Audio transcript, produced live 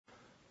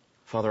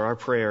Father, our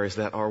prayer is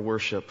that our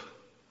worship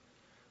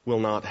will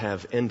not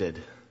have ended,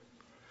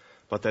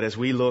 but that as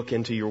we look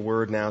into your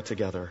word now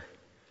together,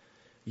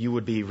 you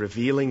would be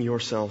revealing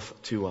yourself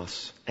to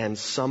us and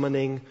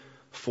summoning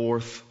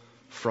forth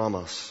from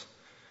us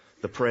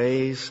the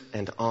praise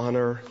and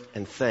honor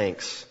and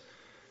thanks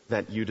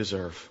that you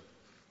deserve.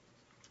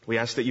 We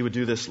ask that you would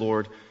do this,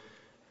 Lord,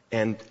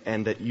 and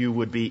that you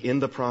would be in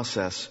the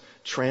process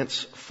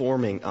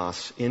transforming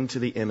us into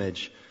the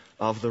image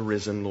of the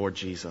risen Lord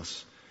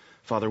Jesus.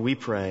 Father, we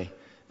pray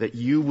that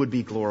you would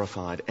be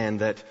glorified and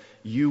that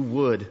you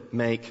would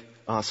make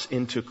us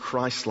into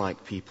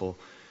Christ-like people,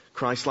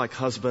 Christ-like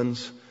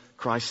husbands,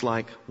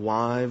 Christ-like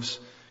wives,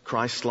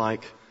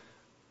 Christ-like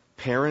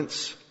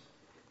parents,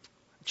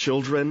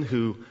 children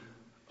who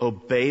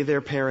obey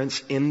their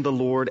parents in the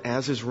Lord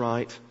as is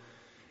right.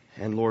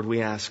 And Lord,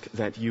 we ask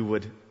that you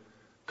would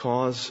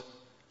cause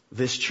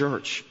this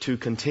church to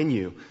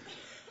continue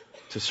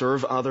to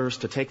serve others,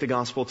 to take the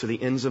gospel to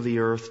the ends of the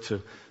earth,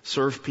 to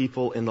serve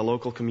people in the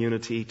local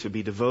community, to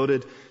be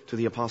devoted to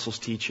the apostles'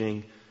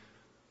 teaching.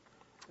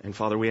 And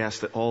Father, we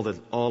ask that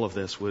all of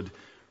this would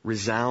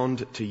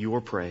resound to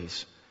your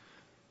praise.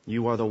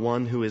 You are the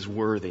one who is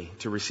worthy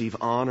to receive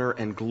honor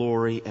and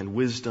glory and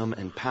wisdom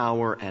and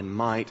power and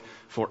might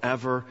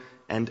forever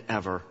and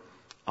ever.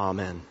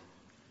 Amen.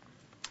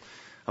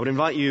 I would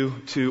invite you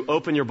to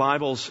open your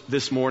Bibles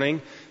this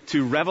morning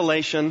to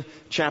Revelation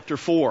chapter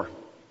 4.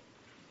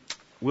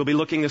 We'll be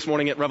looking this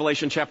morning at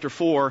Revelation chapter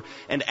 4,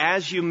 and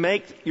as you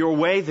make your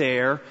way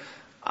there,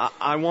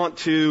 I want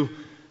to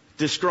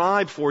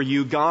describe for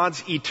you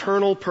God's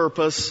eternal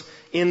purpose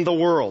in the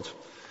world.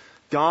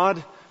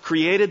 God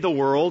created the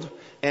world,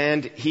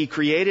 and He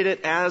created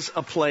it as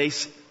a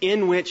place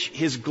in which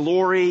His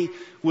glory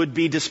would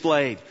be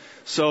displayed.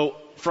 So,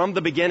 from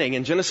the beginning,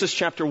 in Genesis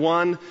chapter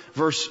 1,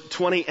 verse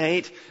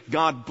 28,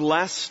 God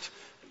blessed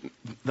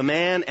the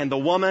man and the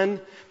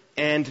woman,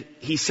 and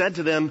He said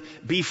to them,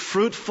 "Be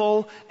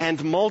fruitful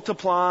and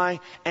multiply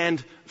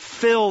and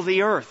fill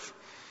the earth."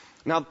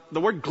 Now,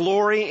 the word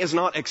glory is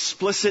not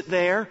explicit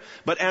there,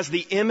 but as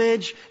the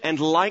image and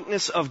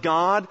likeness of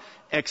God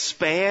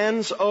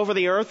expands over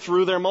the earth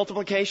through their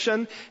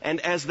multiplication, and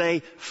as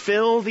they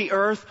fill the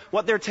earth,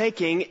 what they're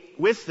taking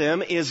with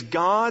them is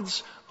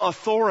God's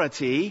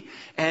authority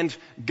and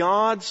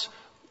God's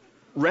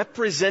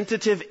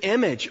representative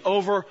image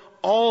over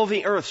all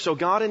the earth. So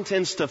God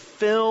intends to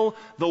fill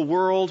the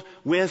world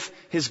with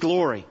His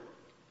glory.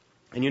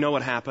 And you know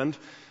what happened?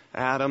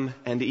 Adam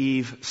and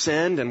Eve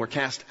sinned and were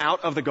cast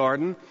out of the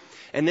garden.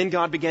 And then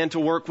God began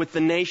to work with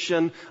the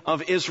nation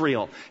of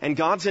Israel. And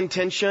God's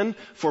intention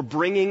for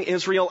bringing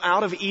Israel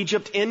out of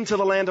Egypt into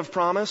the land of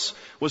promise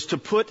was to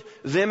put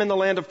them in the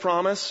land of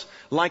promise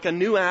like a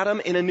new Adam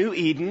in a new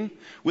Eden,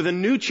 with a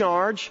new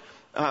charge,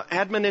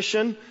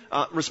 admonition,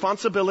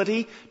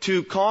 responsibility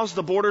to cause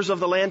the borders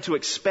of the land to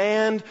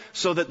expand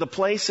so that the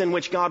place in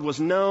which God was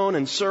known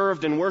and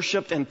served and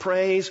worshiped and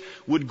praised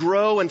would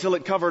grow until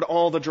it covered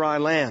all the dry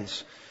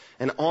lands.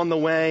 And on the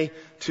way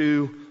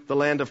to the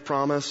land of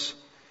promise,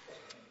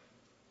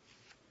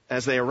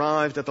 as they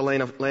arrived at the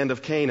land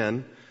of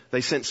Canaan,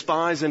 they sent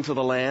spies into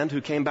the land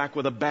who came back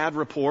with a bad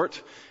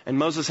report, and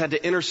Moses had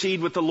to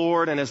intercede with the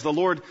Lord. And as the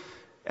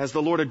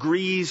Lord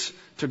agrees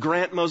to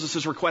grant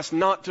Moses' request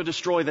not to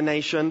destroy the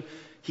nation,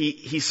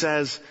 he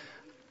says,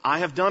 "I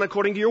have done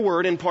according to your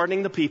word in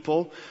pardoning the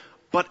people,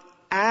 but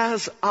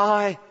as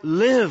I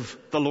live,"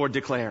 the Lord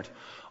declared,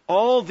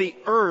 "all the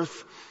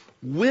earth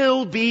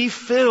will be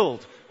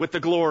filled with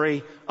the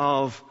glory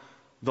of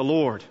the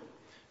Lord."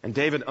 And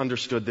David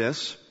understood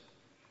this.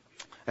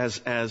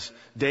 As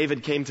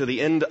David came to the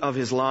end of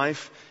his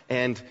life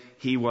and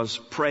he was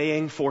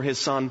praying for his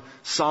son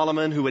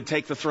Solomon, who would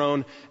take the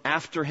throne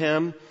after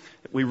him.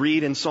 We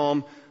read in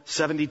Psalm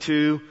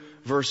 72,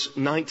 verse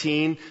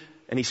 19,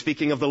 and he's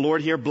speaking of the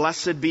Lord here,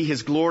 "Blessed be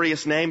His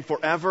glorious name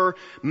forever.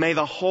 May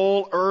the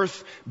whole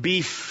earth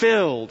be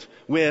filled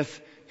with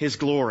His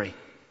glory."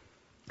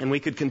 And we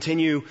could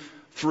continue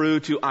through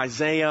to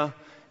Isaiah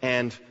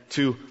and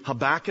to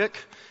Habakkuk.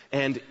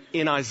 And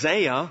in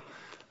Isaiah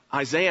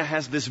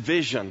has this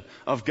vision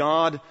of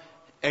God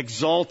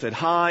exalted,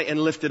 high and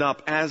lifted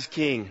up as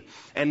king.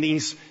 And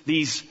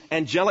these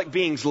angelic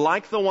beings,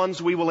 like the ones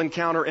we will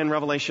encounter in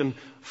Revelation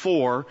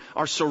 4,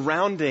 are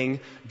surrounding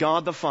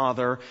God the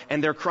Father,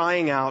 and they're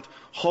crying out,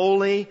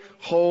 "Holy,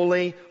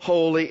 holy,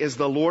 holy is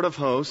the Lord of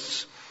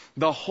hosts.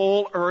 The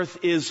whole earth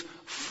is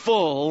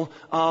full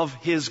of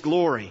His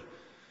glory."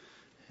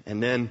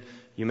 And then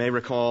you may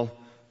recall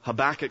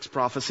Habakkuk's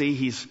prophecy.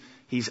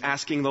 He's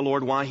asking the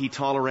Lord why He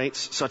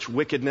tolerates such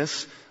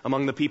wickedness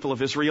among the people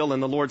of Israel.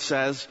 And the Lord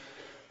says,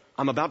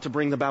 "I'm about to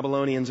bring the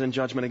Babylonians in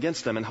judgment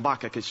against them." And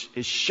Habakkuk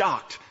is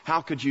shocked.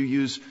 How could you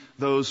use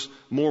those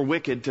more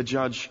wicked to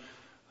judge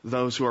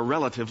those who are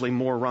relatively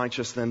more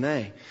righteous than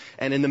they?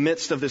 And in the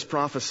midst of this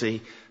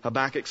prophecy,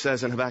 Habakkuk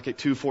says in Habakkuk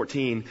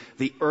 2:14,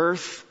 "The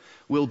earth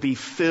will be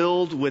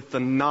filled with the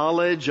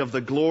knowledge of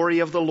the glory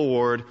of the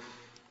Lord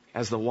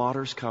as the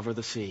waters cover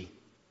the sea."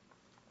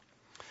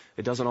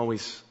 It doesn't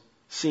always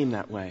seem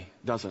that way,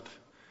 does it?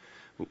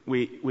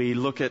 We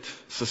look at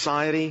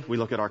society, we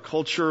look at our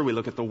culture, we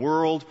look at the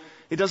world.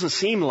 It doesn't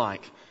seem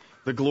like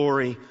the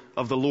glory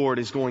of the Lord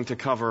is going to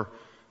cover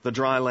the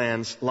dry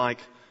lands like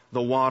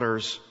the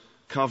waters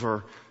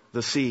cover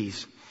the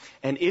seas.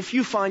 And if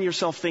you find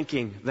yourself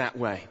thinking that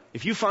way,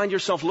 if you find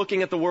yourself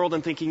looking at the world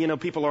and thinking,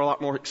 people are a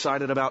lot more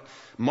excited about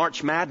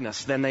March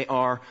Madness than they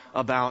are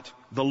about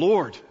the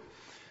Lord.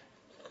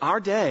 Our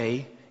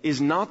day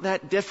is not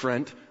that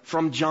different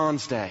from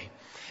John's day.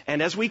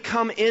 And as we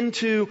come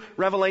into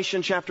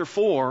Revelation chapter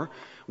 4,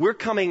 we're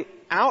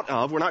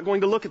not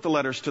going to look at the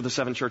letters to the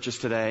 7 churches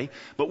today,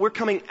 but we're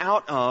coming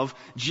out of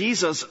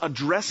Jesus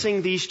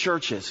addressing these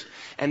churches.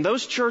 And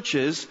those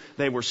churches,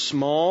 they were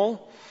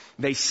small.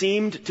 They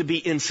seemed to be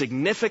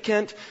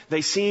insignificant.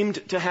 They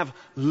seemed to have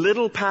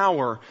little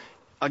power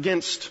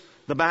against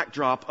the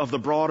backdrop of the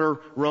broader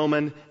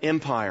Roman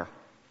Empire.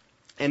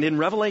 And in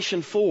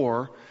Revelation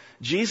 4,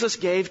 Jesus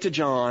gave to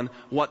John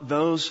what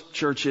those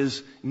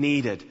churches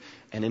needed.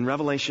 And in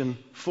Revelation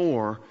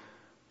 4,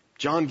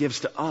 John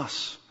gives to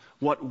us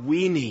what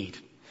we need.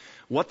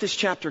 What this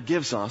chapter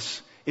gives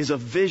us is a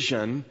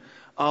vision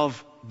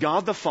of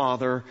God the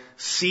Father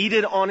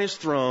seated on His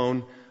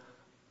throne,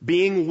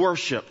 being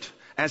worshiped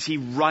as He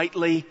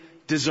rightly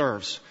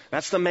deserves.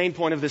 That's the main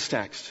point of this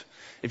text.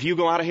 If you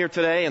go out of here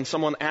today and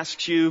someone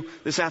asks you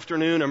this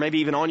afternoon or maybe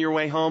even on your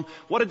way home,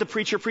 what did the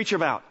preacher preach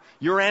about?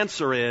 Your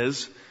answer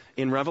is,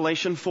 in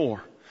Revelation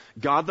 4,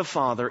 God the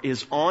Father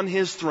is on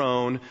His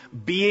throne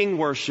being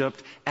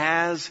worshiped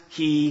as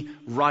He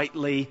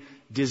rightly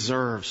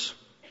deserves.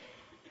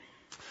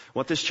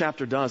 What this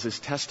chapter does is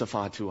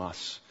testify to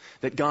us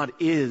that God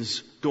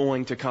is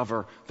going to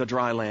cover the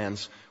dry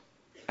lands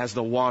as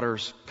the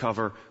waters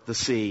cover the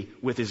sea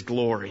with His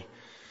glory.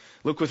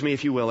 Look with me,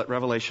 if you will, at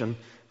Revelation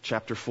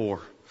chapter 4.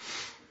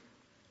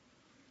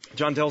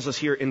 John tells us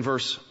here in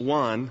verse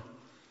 1,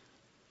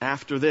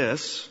 after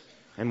this,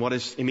 and what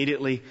has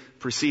immediately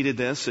preceded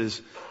this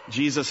is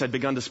Jesus had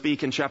begun to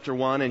speak in chapter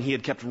 1, and He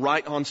had kept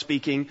right on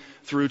speaking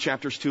through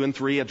chapters 2 and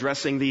 3,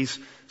 addressing these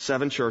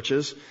 7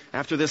 churches.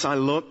 After this I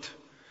looked,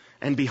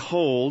 and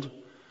behold,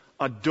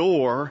 a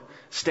door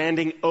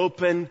standing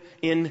open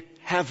in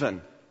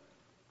heaven.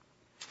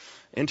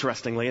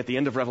 Interestingly, at the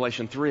end of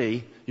Revelation 3,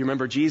 you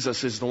remember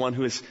Jesus is the one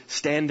who is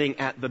standing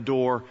at the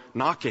door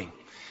knocking.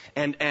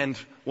 And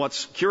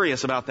what's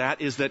curious about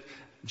that is that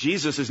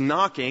Jesus is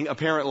knocking,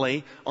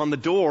 apparently, on the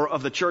door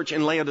of the church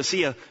in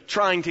Laodicea,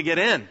 trying to get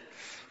in.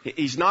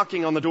 He's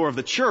knocking on the door of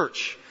the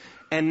church.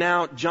 And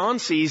now John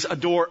sees a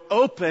door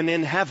open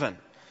in heaven.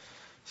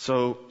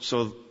 So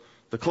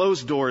the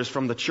closed door is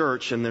from the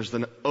church, and there's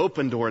the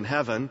open door in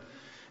heaven.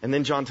 And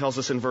then John tells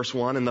us in verse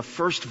 1, and the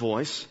first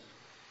voice,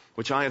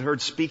 which I had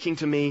heard speaking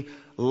to me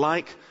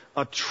like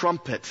a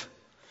trumpet.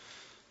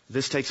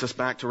 This takes us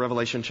back to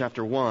Revelation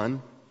chapter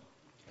 1,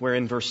 where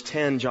in verse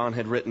 10 John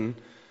had written,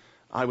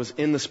 I was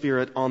in the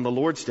Spirit on the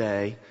Lord's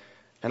day,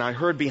 and I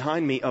heard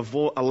behind me a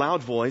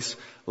loud voice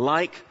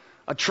like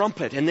a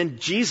trumpet. And then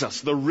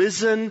Jesus, the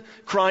risen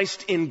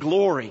Christ in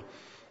glory,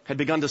 had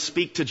begun to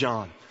speak to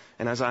John.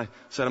 And as I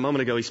said a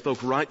moment ago, he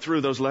spoke right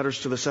through those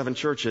letters to the 7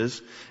 churches.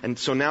 And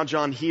so now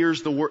John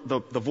hears the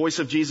voice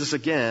of Jesus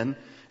again.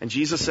 And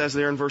Jesus says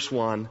there in verse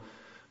 1,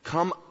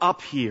 come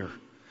up here,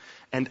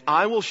 and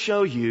I will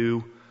show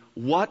you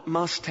what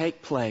must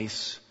take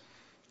place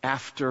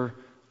after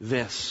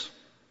this.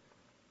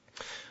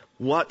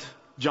 What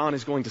John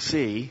is going to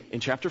see in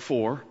chapter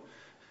 4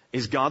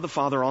 is God the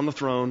Father on the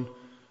throne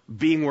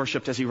being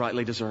worshipped as He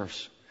rightly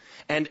deserves.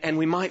 And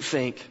we might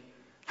think,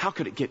 how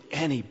could it get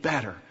any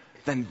better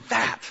than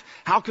that?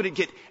 How could it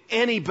get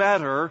any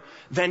better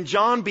than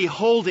John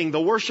beholding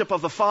the worship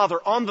of the Father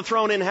on the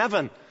throne in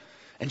heaven?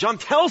 And John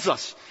tells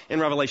us in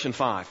Revelation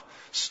 5,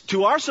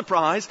 to our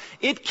surprise,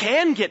 it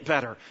can get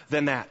better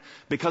than that.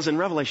 Because in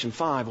Revelation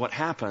 5, what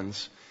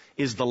happens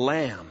is the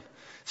Lamb,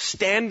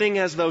 standing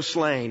as though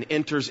slain,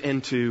 enters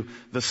into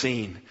the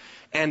scene.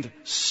 And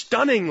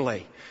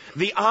stunningly,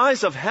 the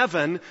eyes of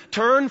heaven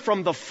turn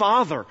from the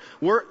Father.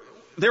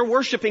 They're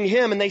worshiping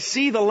Him, and they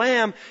see the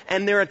Lamb,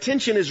 and their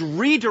attention is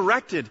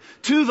redirected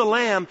to the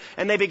Lamb,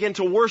 and they begin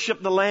to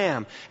worship the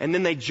Lamb. And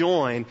then they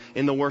join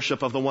in the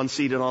worship of the one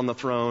seated on the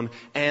throne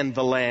and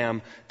the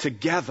Lamb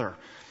together.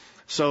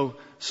 So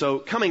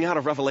coming out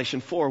of Revelation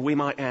 4, we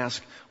might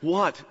ask,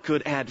 what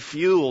could add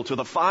fuel to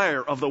the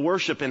fire of the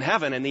worship in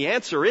heaven? And the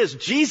answer is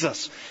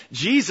Jesus.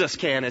 Jesus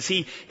can, as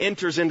He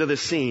enters into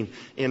this scene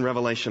in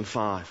Revelation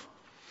 5.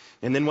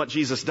 And then what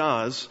Jesus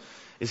does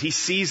is He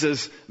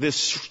seizes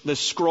this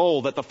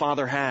scroll that the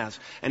Father has,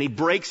 and He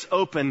breaks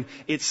open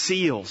its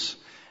seals.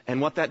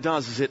 And what that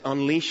does is it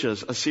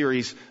unleashes a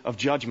series of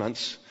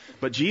judgments.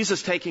 But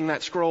Jesus taking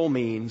that scroll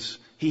means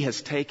He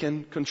has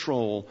taken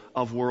control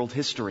of world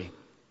history.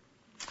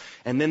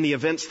 And then the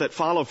events that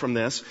follow from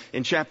this,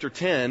 in chapter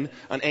 10,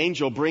 an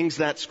angel brings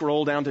that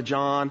scroll down to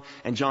John,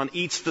 and John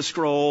eats the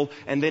scroll,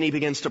 and then he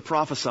begins to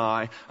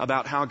prophesy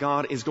about how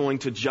God is going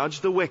to judge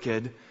the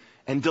wicked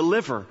and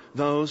deliver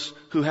those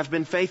who have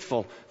been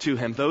faithful to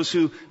Him, those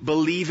who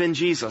believe in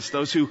Jesus,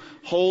 those who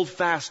hold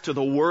fast to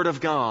the Word of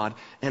God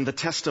and the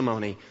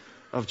testimony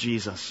of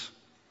Jesus.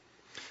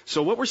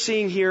 So what we're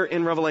seeing here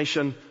in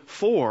Revelation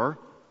 4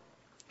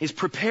 is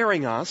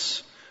preparing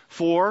us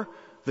for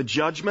the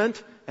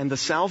judgment and the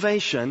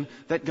salvation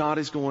that God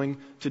is going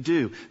to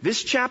do.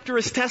 This chapter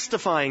is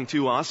testifying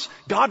to us,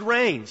 God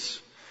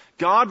reigns.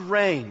 God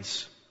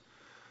reigns.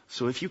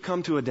 So if you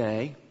come to a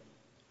day,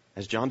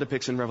 as John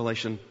depicts in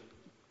Revelation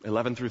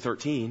 11 through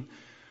 13,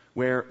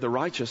 where the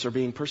righteous are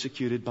being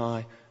persecuted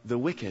by the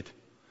wicked,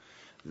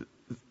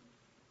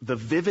 the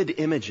vivid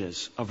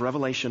images of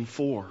Revelation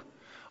 4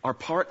 are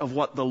part of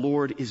what the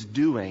Lord is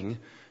doing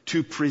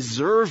to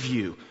preserve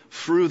you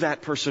through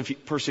that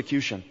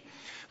persecution.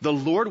 The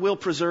Lord will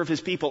preserve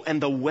His people,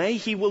 and the way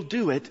He will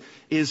do it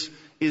is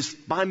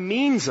by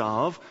means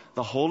of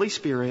the Holy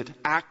Spirit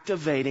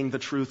activating the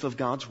truth of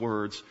God's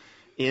words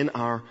in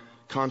our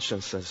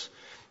consciences.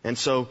 And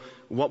so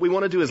what we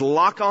want to do is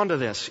lock onto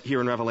this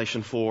here in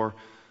Revelation 4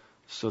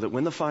 so that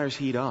when the fires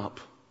heat up,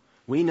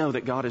 we know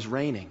that God is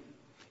reigning.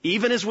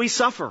 Even as we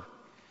suffer,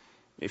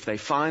 if they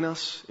fine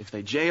us, if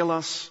they jail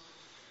us,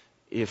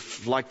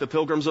 if, like the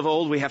pilgrims of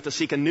old, we have to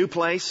seek a new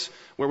place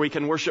where we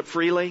can worship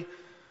freely,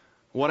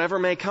 whatever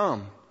may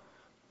come,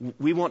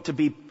 we want to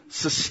be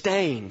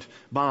sustained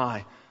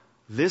by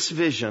this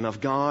vision of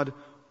God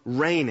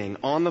reigning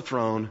on the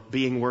throne,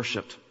 being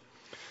worshiped.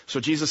 So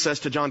Jesus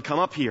says to John, come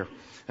up here,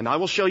 and I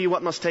will show you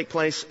what must take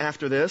place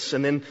after this.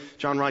 And then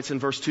John writes in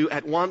verse 2,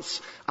 at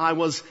once I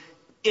was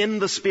in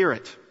the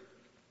Spirit.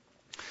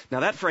 Now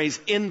that phrase,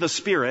 in the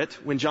Spirit,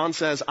 when John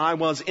says, I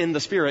was in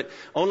the Spirit,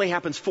 only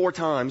happens 4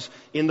 times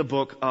in the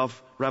book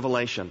of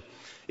Revelation.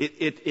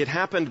 It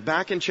happened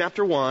back in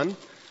chapter 1,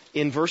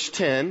 in verse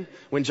 10,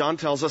 when John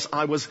tells us,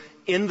 I was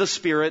in the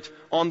Spirit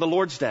on the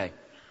Lord's Day.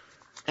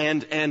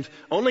 And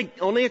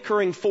only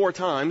occurring 4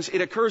 times, it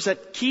occurs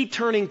at key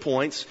turning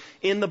points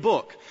in the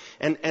book.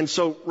 And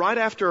so right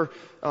after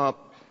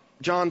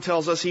John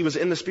tells us he was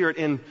in the Spirit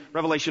in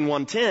Revelation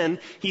 1:10,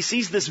 he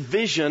sees this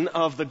vision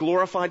of the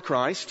glorified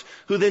Christ,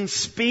 who then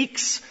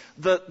speaks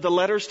the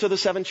letters to the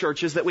 7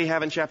 churches that we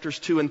have in chapters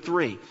 2 and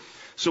 3.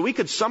 So we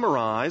could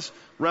summarize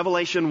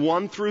Revelation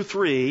 1 through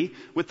 3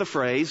 with the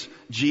phrase,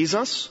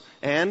 Jesus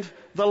and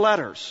the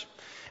letters.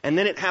 And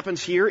then it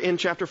happens here in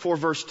chapter 4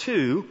 verse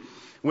 2,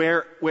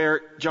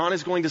 where John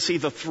is going to see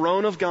the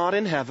throne of God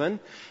in heaven,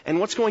 and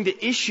what's going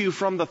to issue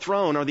from the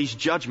throne are these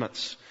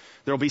judgments.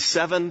 There will be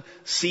 7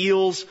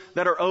 seals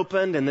that are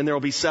opened, and then there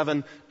will be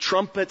 7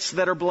 trumpets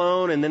that are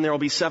blown, and then there will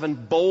be 7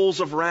 bowls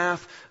of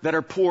wrath that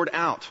are poured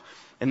out.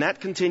 And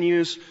that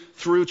continues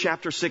through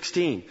chapter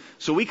 16.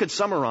 So we could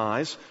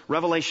summarize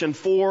Revelation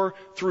 4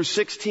 through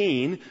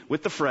 16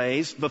 with the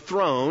phrase, the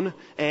throne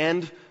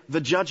and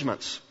the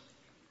judgments.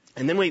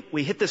 And then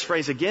we hit this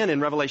phrase again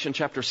in Revelation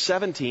chapter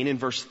 17 in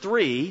verse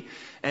 3,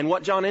 and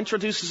what John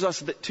introduces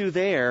us to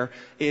there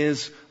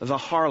is the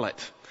harlot.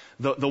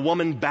 The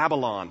woman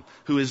Babylon,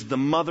 who is the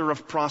mother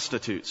of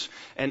prostitutes.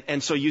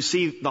 And so you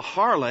see the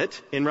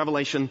harlot in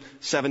Revelation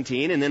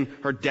 17, and then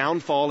her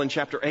downfall in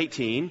chapter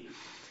 18,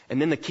 and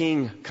then the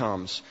king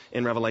comes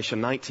in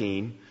Revelation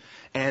 19.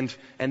 And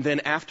then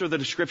after the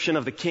description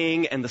of the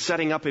king and the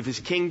setting up of his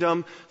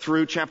kingdom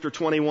through chapter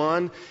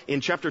 21,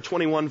 in chapter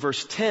 21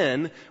 verse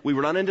 10, we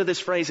run into this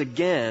phrase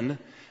again,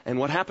 and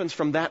what happens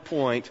from that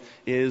point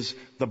is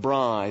the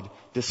bride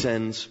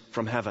descends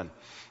from heaven.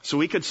 So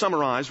we could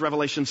summarize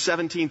Revelation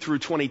 17 through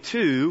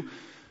 22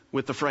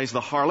 with the phrase the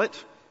harlot,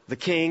 the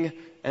king,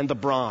 and the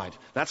bride.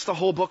 That's the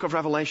whole book of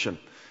Revelation.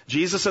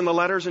 Jesus and the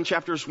letters in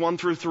chapters 1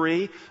 through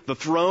 3, the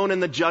throne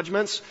and the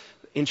judgments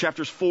in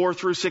chapters 4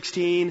 through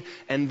 16,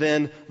 and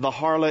then the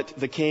harlot,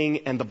 the king,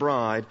 and the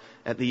bride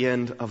at the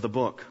end of the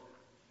book.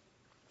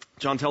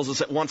 John tells us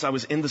that once I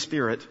was in the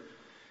Spirit,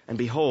 and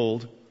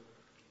behold,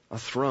 a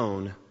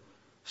throne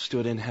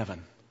stood in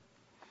heaven.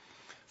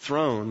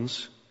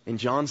 Thrones in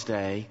John's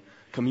day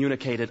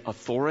communicated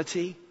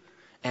authority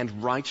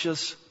and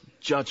righteous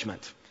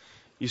judgment.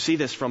 You see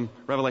this from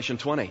Revelation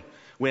 20,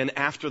 when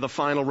after the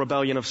final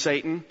rebellion of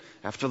Satan,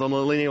 after the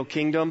millennial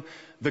kingdom,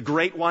 the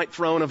great white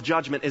throne of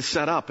judgment is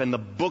set up and the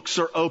books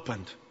are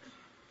opened.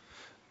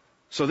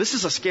 So this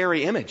is a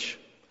scary image.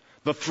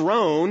 The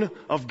throne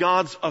of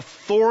God's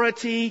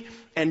authority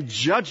and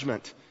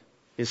judgment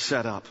is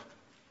set up.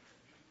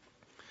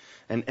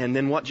 And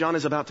then what John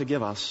is about to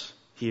give us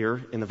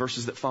here in the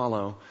verses that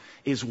follow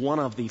is one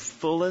of the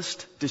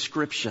fullest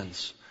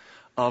descriptions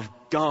of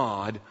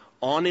God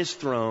on His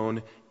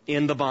throne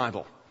in the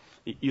Bible.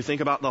 You think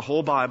about the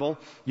whole Bible,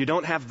 you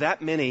don't have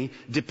that many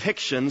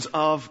depictions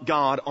of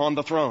God on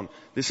the throne.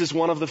 This is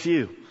one of the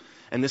few.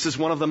 And this is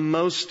one of the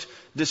most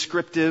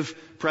descriptive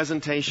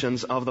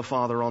presentations of the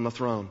Father on the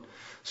throne.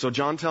 So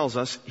John tells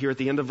us here at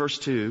the end of verse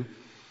 2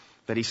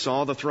 that he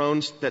saw the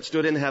thrones that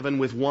stood in heaven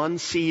with one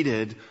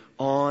seated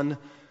on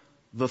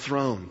the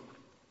throne.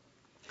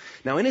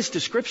 Now in his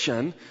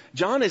description,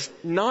 John is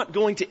not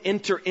going to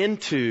enter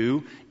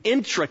into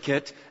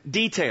intricate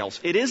details.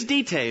 It is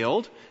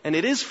detailed and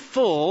it is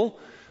full,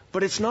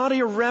 but it's not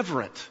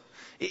irreverent.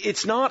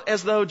 It's not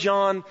as though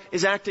John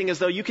is acting as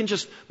though you can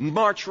just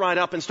march right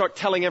up and start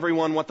telling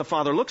everyone what the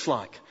Father looks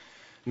like.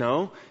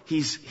 No,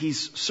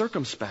 he's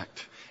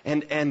circumspect.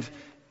 And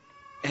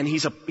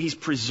he's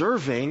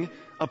preserving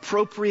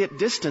appropriate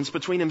distance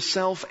between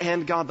himself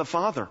and God the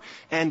Father.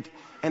 And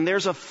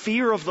there's a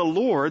fear of the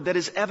Lord that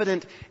is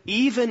evident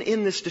even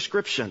in this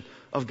description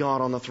of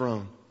God on the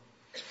throne.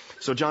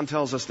 So John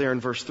tells us there in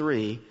verse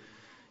 3,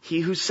 he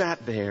who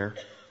sat there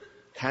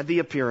had the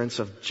appearance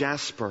of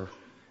jasper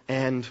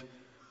and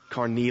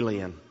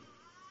carnelian.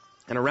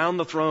 And around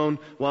the throne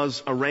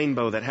was a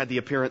rainbow that had the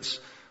appearance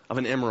of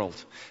an emerald.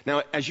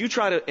 Now, as you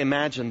try to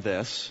imagine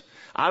this,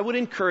 I would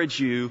encourage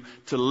you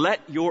to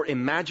let your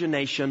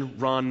imagination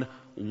run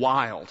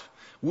wild.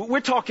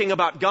 We're talking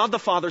about God the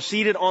Father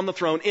seated on the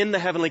throne in the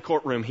heavenly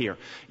courtroom here.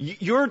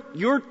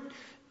 Your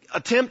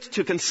attempt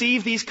to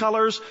conceive these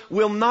colors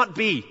will not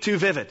be too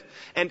vivid.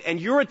 And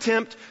your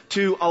attempt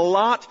to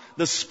allot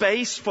the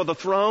space for the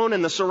throne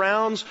and the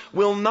surrounds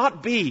will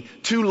not be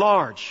too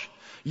large.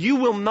 You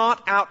will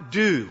not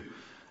outdo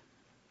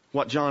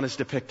what John is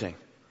depicting.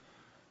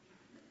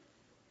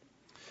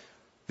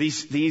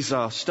 These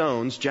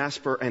stones,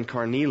 jasper and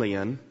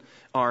carnelian,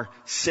 are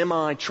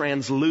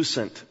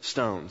semi-translucent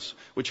stones,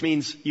 which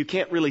means you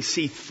can't really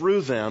see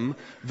through them,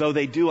 though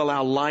they do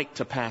allow light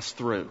to pass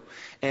through.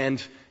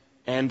 And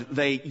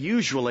they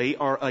usually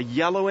are a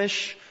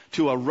yellowish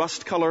to a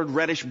rust-colored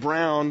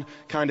reddish-brown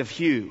kind of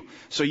hue.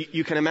 So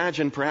you can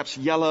imagine perhaps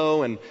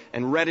yellow and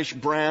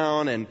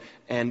reddish-brown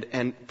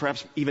and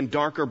perhaps even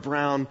darker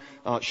brown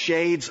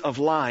shades of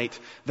light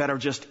that are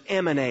just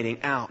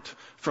emanating out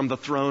from the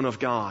throne of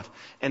God.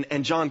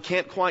 And John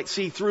can't quite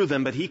see through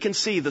them, but he can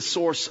see the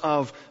source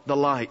of the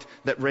light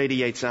that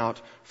radiates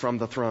out from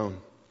the throne.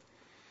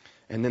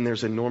 And then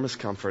there's enormous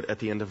comfort at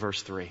the end of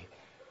verse 3.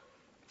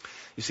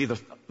 You see,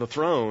 the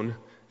throne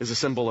is a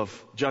symbol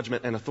of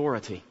judgment and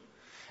authority.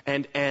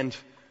 And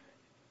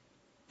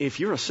if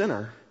you're a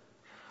sinner,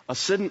 a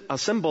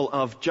symbol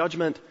of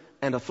judgment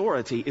and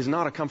authority is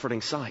not a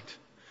comforting sight.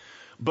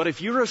 But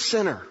if you're a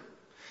sinner,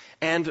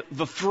 and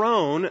the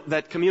throne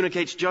that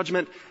communicates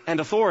judgment and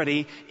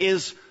authority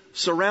is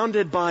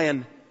surrounded by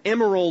an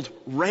emerald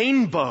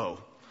rainbow,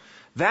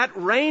 that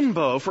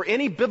rainbow, for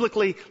any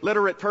biblically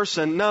literate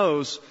person,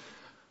 knows,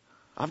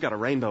 I've got a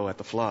rainbow at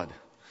the flood.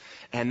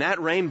 And that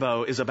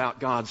rainbow is about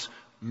God's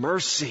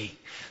mercy.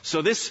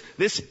 So this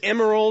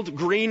emerald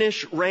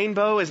greenish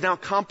rainbow is now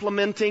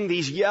complementing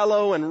these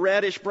yellow and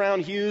reddish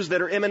brown hues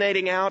that are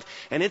emanating out.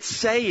 And it's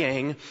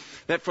saying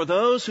that for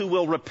those who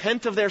will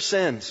repent of their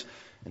sins,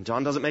 and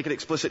John doesn't make it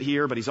explicit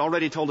here, but he's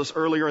already told us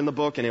earlier in the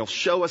book, and he'll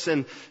show us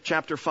in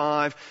chapter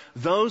 5,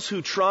 those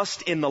who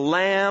trust in the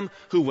Lamb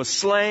who was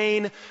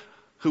slain,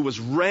 who was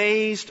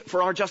raised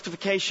for our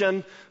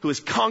justification, who has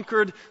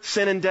conquered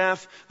sin and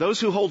death, those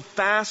who hold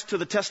fast to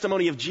the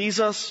testimony of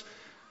Jesus,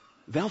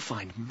 they'll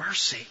find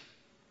mercy.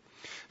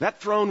 That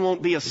throne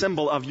won't be a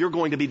symbol of you're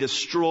going to be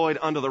destroyed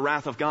under the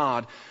wrath of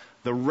God.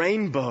 The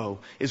rainbow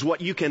is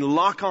what you can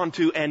lock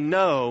onto and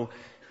know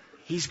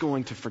He's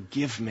going to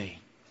forgive me.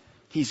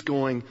 He's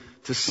going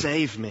to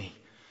save me.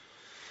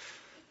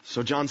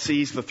 So John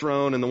sees the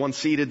throne and the one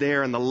seated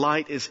there, and the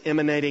light is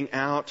emanating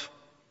out.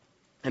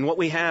 And what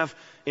we have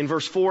in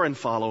verse 4 and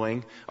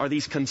following are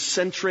these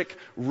concentric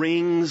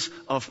rings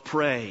of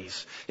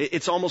praise.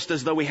 It's almost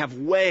as though we have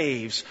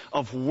waves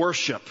of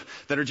worship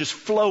that are just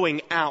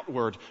flowing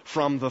outward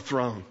from the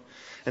throne.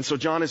 And so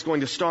John is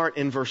going to start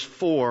in verse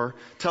 4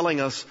 telling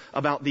us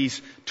about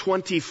these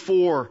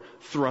 24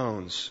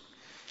 thrones.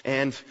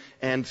 And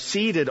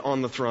seated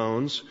on the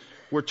thrones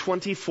were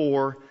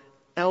 24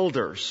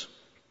 elders.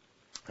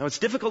 Now it's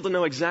difficult to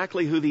know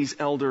exactly who these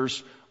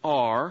elders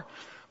are,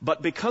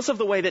 but because of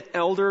the way that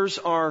elders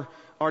are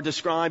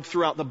described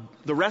throughout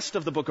the rest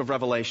of the book of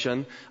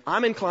Revelation,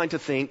 I'm inclined to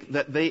think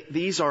that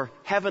these are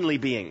heavenly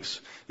beings.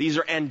 These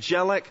are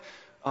angelic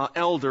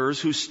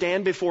elders who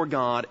stand before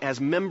God as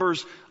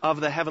members of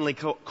the heavenly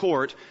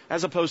court,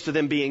 as opposed to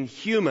them being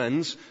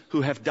humans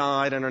who have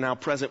died and are now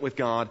present with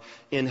God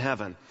in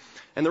heaven.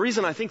 And the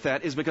reason I think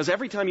that is because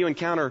every time you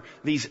encounter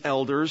these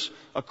elders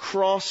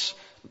across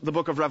the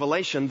book of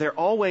Revelation, they're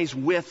always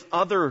with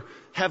other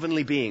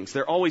heavenly beings.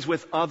 They're always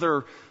with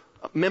other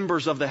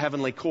members of the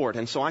heavenly court.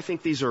 And so I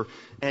think these are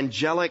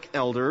angelic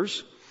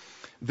elders.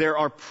 There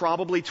are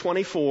probably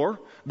 24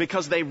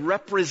 because they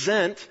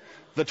represent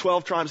the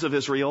 12 tribes of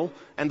Israel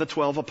and the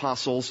 12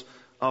 apostles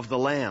of the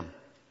Lamb.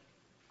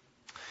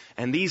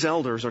 And these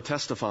elders are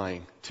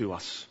testifying to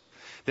us.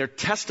 They're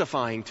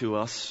testifying to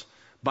us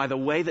by the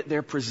way that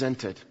they're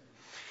presented.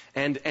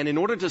 And in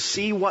order to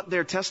see what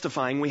they're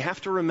testifying, we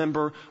have to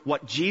remember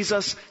what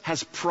Jesus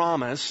has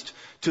promised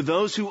to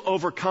those who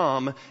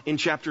overcome in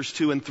chapters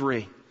 2 and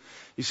 3.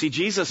 You see,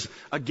 Jesus,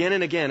 again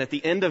and again, at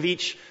the end of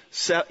each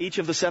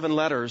of the 7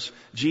 letters,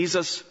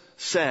 Jesus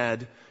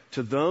said,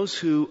 to those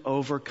who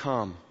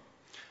overcome,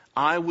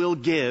 I will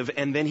give,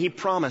 and then He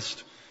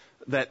promised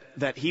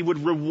that He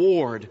would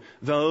reward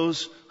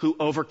those who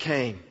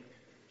overcame.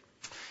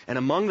 And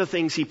among the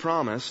things He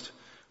promised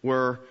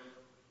were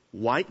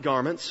white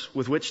garments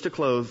with which to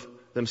clothe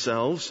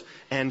themselves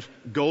and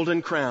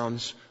golden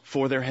crowns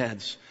for their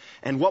heads.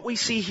 And what we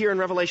see here in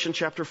Revelation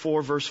chapter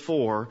 4, verse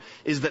 4,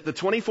 is that the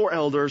 24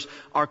 elders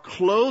are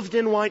clothed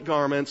in white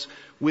garments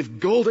with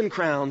golden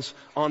crowns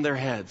on their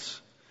heads.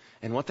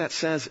 And what that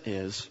says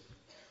is,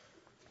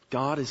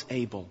 God is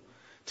able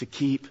to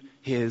keep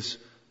His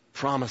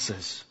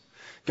promises.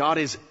 God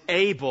is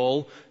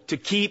able to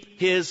keep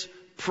His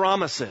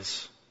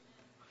promises.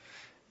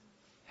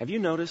 Have you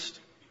noticed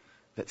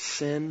that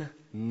sin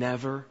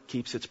never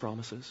keeps its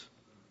promises?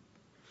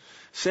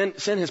 Sin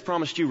has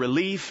promised you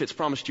relief, it's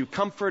promised you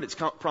comfort, it's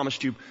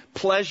promised you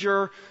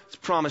pleasure, it's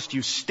promised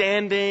you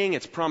standing,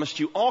 it's promised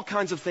you all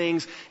kinds of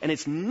things, and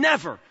it's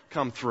never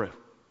come through.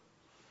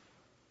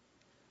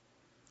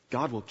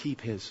 God will keep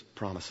His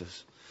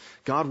promises.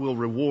 God will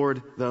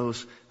reward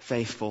those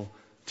faithful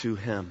to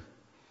Him.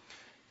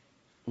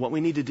 What we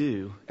need to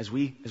do as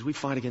we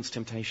fight against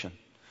temptation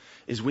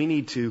is we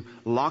need to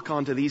lock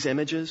onto these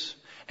images,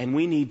 and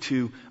we need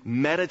to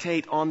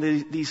meditate on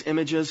these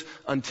images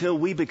until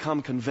we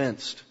become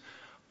convinced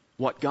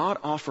what God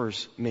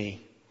offers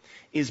me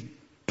is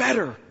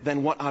better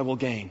than what I will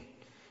gain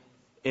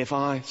if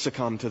I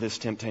succumb to this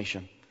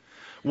temptation.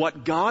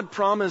 What God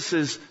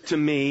promises to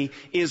me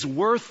is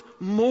worth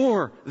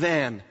more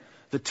than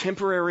the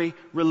temporary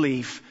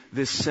relief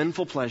this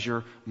sinful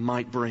pleasure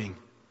might bring.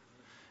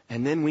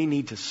 And then we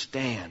need to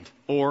stand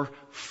or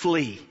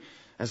flee,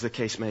 as the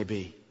case may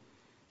be.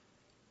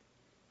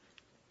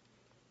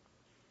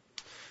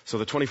 So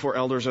the 24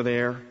 elders are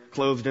there,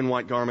 clothed in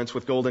white garments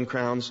with golden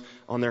crowns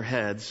on their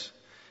heads.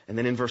 And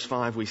then in verse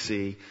 5 we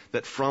see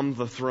that from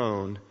the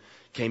throne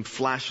came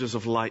flashes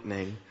of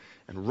lightning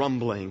and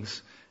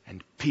rumblings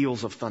and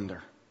peals of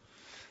thunder.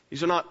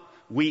 These are not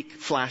weak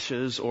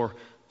flashes or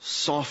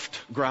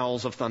soft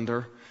growls of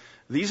thunder.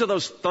 These are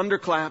those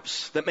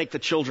thunderclaps that make the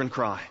children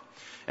cry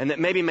and that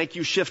maybe make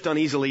you shift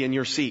uneasily in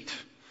your seat.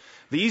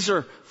 These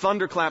are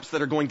thunderclaps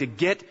that are going to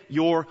get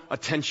your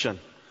attention.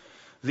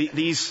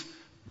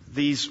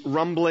 These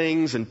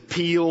rumblings and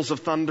peals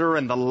of thunder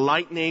and the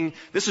lightning.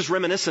 This is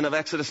reminiscent of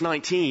Exodus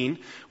 19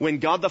 when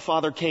God the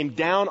Father came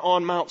down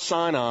on Mount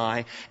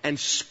Sinai and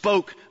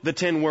spoke the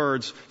 10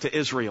 words to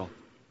Israel.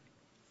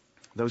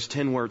 Those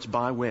 10 words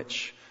by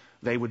which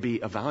they would be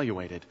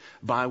evaluated,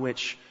 by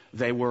which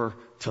they were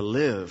to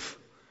live.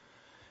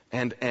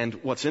 And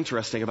what's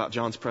interesting about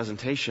John's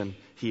presentation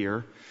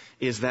here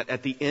is that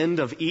at the end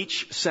of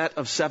each set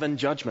of 7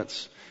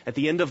 judgments, at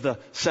the end of the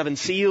 7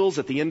 seals,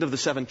 at the end of the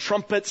 7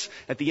 trumpets,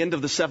 at the end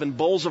of the 7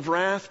 bowls of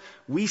wrath,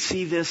 we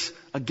see this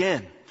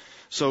again.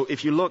 So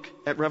if you look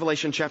at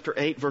Revelation chapter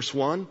 8, verse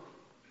 1,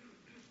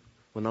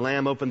 when the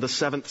Lamb opened the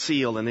 7th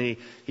seal, and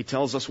he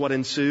tells us what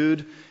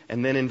ensued.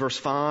 And then in verse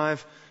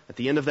 5, at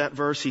the end of that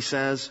verse, he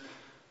says,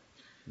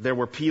 there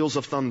were peals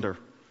of thunder,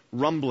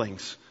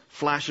 rumblings,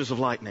 flashes of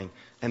lightning,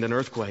 and an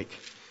earthquake.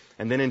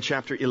 And then in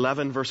chapter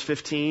 11, verse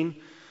 15,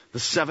 the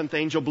 7th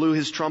angel blew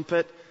his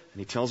trumpet, and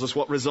he tells us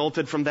what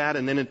resulted from that.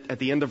 And then at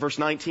the end of verse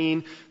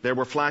 19, there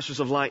were flashes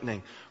of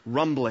lightning,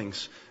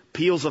 rumblings,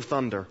 peals of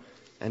thunder,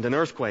 and an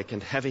earthquake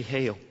and heavy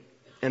hail.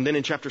 And then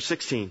in chapter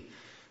 16,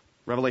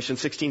 Revelation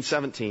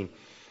 16:17,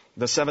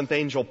 the 7th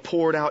angel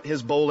poured out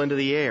his bowl into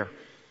the air.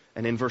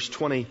 And in verse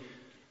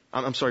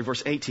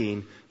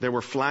 18, there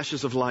were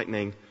flashes of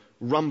lightning,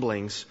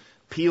 rumblings,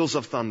 peals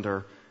of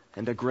thunder,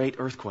 and a great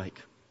earthquake.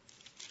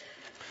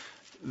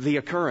 The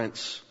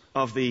occurrence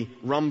of the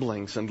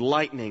rumblings and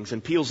lightnings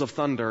and peals of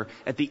thunder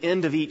at the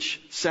end of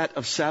each set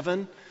of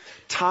 7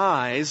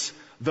 ties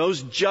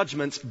those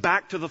judgments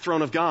back to the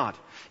throne of God.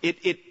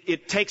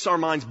 It takes our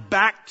minds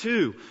back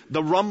to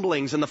the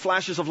rumblings and the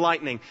flashes of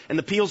lightning and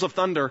the peals of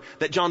thunder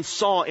that John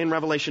saw in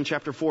Revelation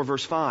chapter 4,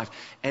 verse 5.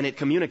 And it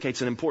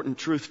communicates an important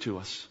truth to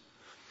us.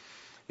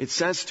 It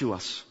says to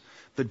us,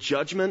 the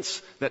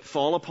judgments that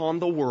fall upon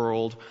the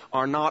world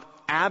are not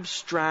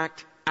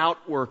abstract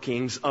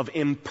outworkings of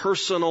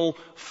impersonal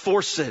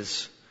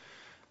forces.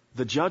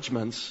 The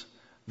judgments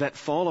that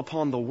fall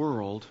upon the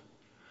world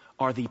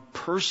are the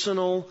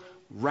personal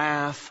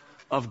wrath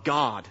of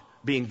God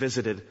being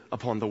visited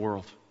upon the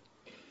world.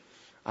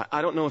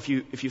 I don't know if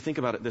you think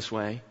about it this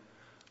way,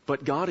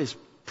 but God is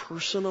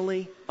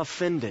personally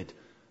offended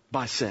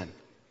by sin.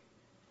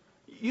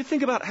 You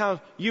think about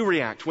how you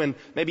react when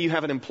maybe you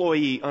have an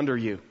employee under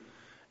you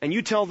and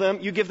you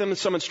give them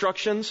some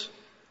instructions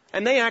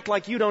and they act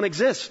like you don't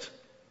exist.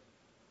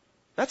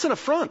 That's an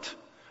affront.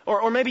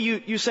 Or maybe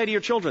you say to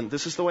your children,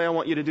 this is the way I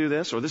want you to do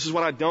this, or this is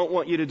what I don't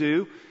want you to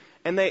do.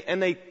 And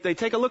they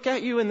take a look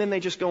at you and then they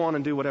just go on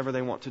and do whatever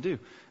they want to do.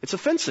 It's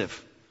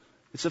offensive.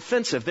 It's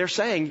offensive. They're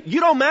saying, you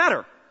don't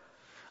matter.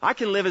 I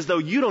can live as though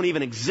you don't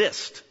even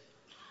exist.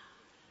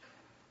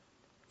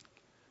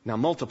 Now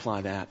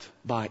multiply that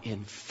by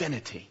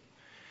infinity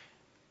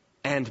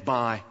and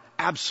by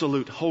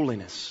absolute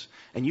holiness,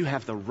 and you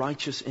have the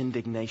righteous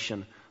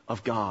indignation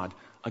of God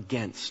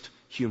against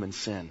human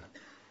sin.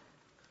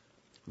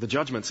 The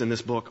judgments in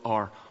this book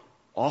are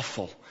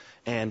awful,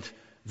 and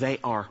they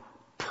are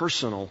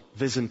personal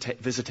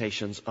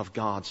visitations of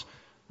God's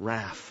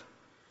wrath.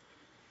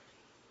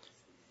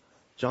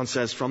 John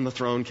says, from the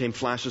throne came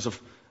flashes of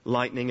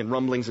lightning and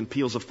rumblings and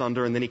peals of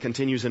thunder, and then he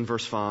continues in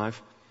verse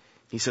 5.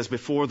 He says,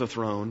 before the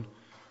throne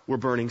were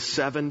burning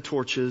 7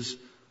 torches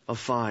of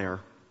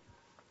fire,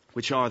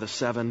 which are the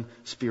 7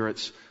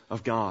 spirits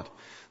of God.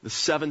 The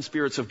 7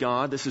 spirits of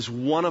God, this is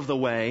one of the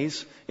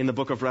ways in the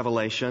book of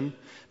Revelation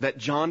that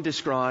John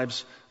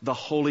describes the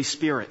Holy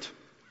Spirit.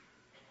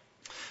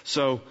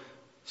 So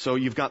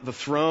you've got the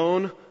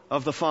throne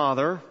of the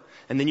Father,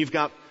 and then you've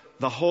got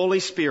the Holy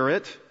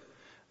Spirit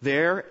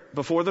there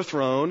before the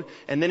throne.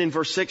 And then in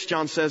verse 6,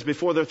 John says,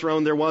 before the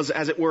throne there was,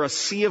 as it were, a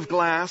sea of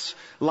glass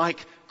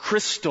like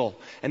crystal.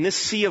 And this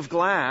sea of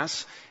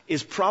glass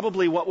is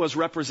probably what was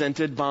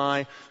represented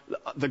by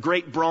the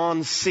great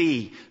bronze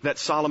sea that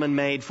Solomon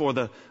made for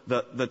the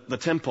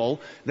temple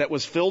that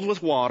was filled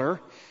with water.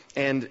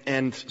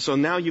 And so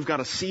now you've got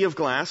a sea of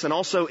glass. And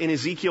also in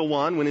Ezekiel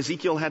 1, when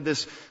Ezekiel had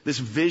this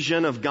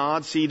vision of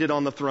God seated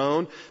on the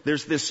throne,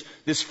 there's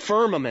this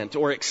firmament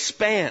or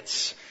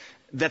expanse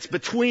that's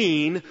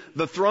between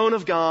the throne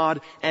of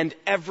God and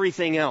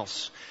everything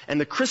else.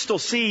 And the crystal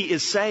sea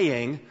is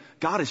saying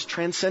God is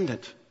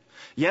transcendent.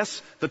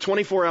 Yes, the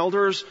 24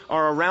 elders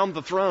are around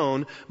the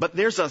throne, but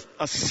there's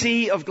a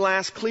sea of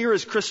glass clear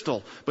as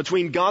crystal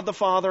between God the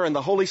Father and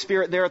the Holy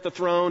Spirit there at the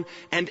throne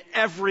and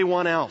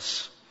everyone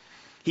else.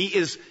 He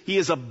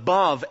is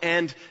above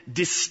and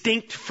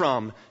distinct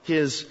from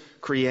His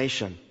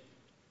creation.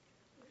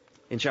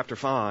 In chapter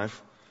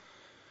 5,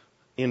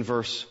 in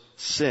verse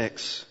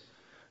 6,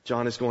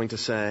 John is going to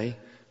say,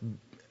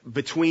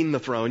 between the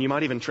throne, you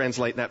might even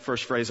translate that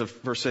first phrase of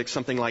verse 6,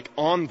 something like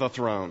on the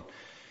throne.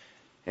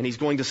 And he's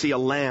going to see a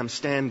lamb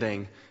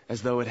standing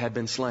as though it had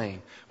been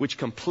slain, which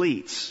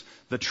completes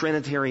the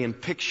Trinitarian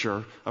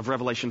picture of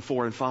Revelation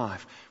 4 and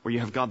 5, where you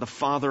have God the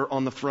Father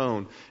on the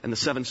throne and the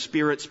 7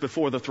 spirits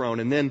before the throne,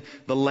 and then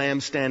the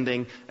lamb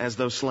standing as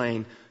though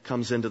slain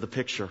comes into the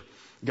picture.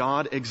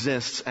 God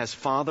exists as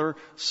Father,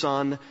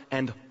 Son,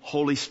 and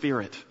Holy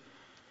Spirit.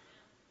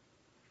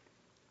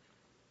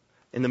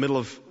 In the middle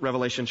of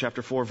Revelation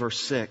chapter 4, verse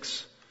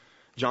 6,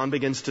 John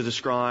begins to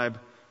describe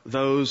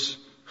those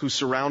who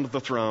surround the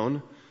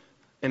throne.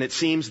 And it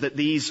seems that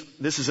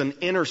this is an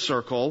inner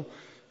circle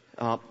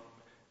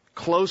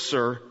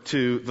closer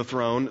to the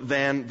throne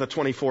than the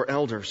 24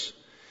 elders.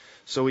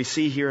 So we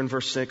see here in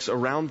verse 6,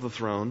 around the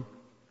throne,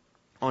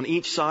 on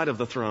each side of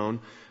the throne,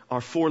 are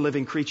 4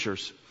 living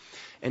creatures.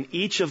 And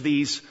each of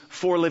these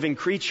 4 living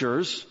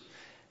creatures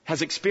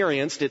has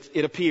experienced,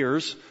 it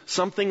appears,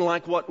 something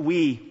like what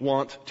we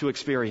want to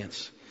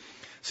experience.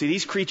 See,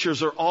 these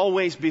creatures are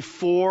always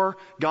before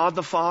God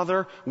the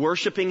Father,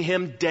 worshiping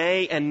Him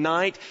day and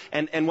night.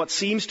 And what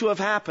seems to have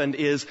happened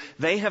is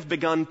they have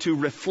begun to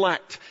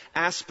reflect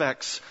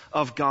aspects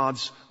of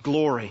God's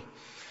glory.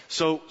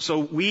 So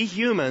we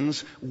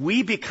humans,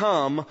 we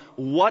become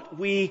what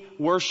we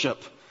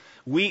worship.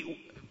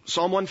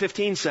 Psalm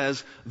 115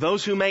 says,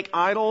 those who make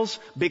idols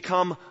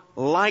become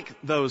like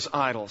those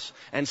idols.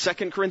 And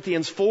 2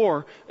 Corinthians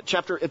 4,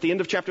 at the end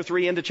of chapter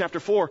 3 into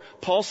chapter 4,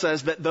 Paul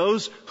says that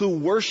those who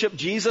worship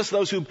Jesus,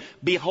 those who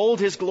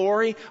behold His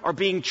glory, are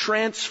being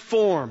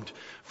transformed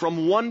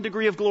from one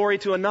degree of glory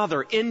to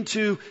another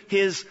into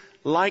His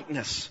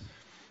likeness.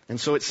 And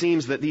so it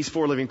seems that these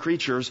 4 living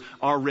creatures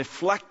are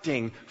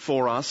reflecting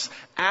for us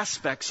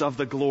aspects of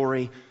the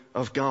glory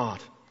of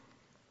God.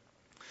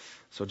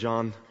 So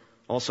John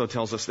also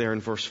tells us there in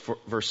verse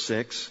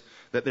 6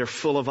 that they're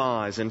full of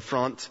eyes in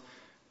front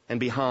and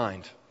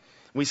behind.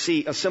 We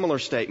see a similar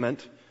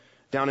statement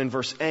down in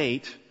verse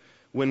 8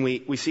 when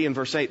we see in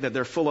verse 8 that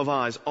they're full of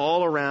eyes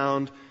all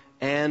around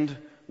and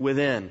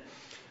within.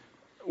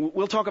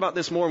 We'll talk about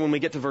this more when we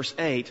get to verse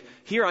 8.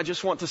 Here I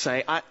just want to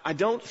say, I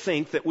don't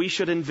think that we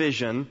should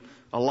envision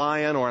a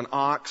lion or an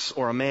ox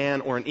or a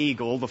man or an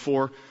eagle, the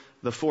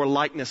four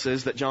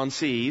likenesses that John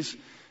sees,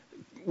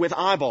 with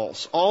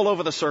eyeballs all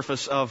over the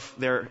surface of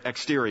their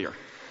exterior.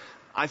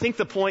 I think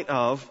the point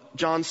of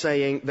John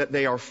saying that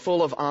they are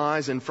full of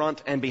eyes in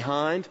front and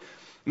behind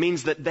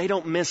means that they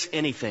don't miss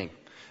anything.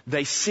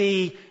 They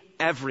see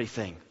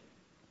everything.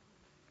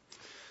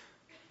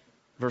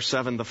 Verse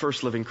 7, the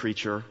first living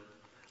creature,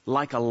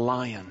 like a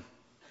lion.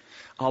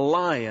 A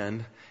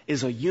lion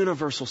is a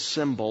universal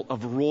symbol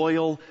of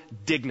royal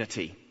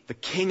dignity, the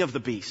king of the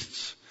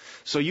beasts.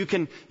 So you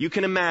can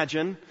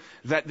imagine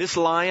that this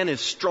lion is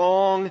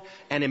strong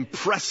and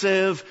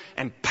impressive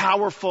and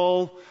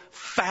powerful,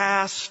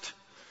 fast,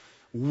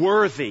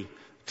 worthy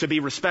to be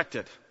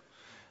respected,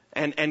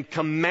 and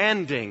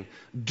commanding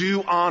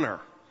due honor.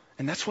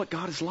 And that's what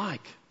God is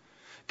like.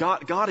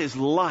 God is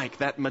like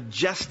that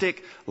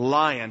majestic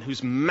lion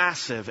who's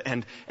massive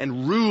and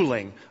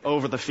ruling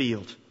over the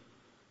field.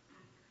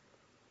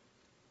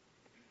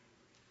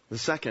 The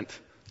second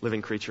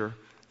living creature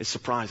is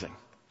surprising.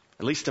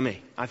 At least to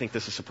me. I think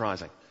this is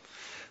surprising.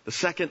 The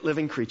second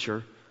living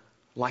creature,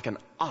 like an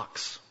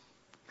ox.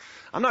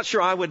 I'm not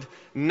sure I would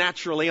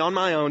naturally, on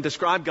my own,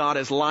 describe God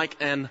as like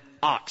an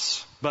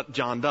ox, but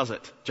John does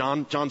it.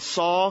 John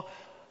saw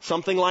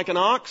something like an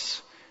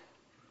ox,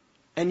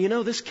 and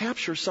this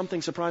captures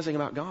something surprising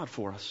about God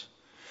for us.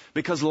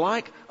 Because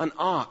like an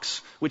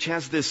ox, which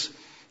has this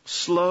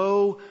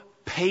slow,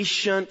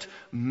 patient,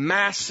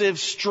 massive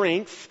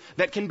strength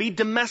that can be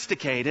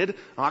domesticated.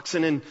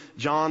 Oxen in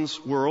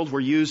John's world were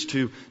used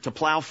to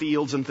plow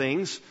fields and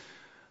things.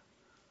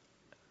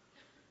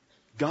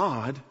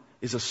 God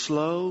is a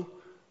slow,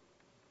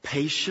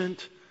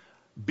 patient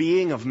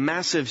being of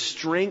massive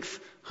strength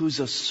who's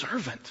a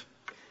servant.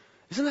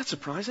 Isn't that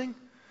surprising?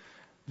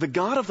 The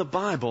God of the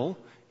Bible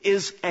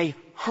is a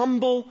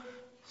humble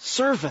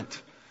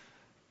servant.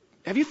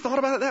 Have you thought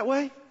about it that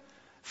way?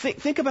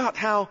 Think about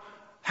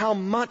how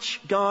much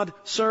God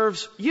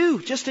serves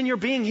you just in your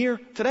being here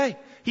today.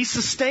 He's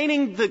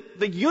sustaining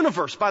the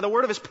universe by the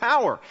word of His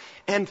power.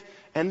 And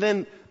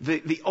then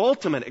the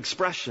ultimate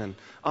expression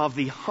of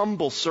the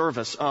humble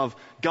service of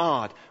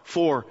God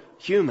for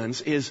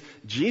humans is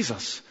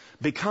Jesus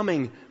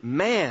becoming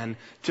man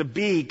to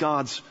be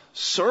God's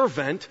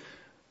servant,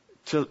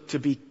 to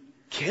be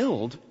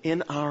killed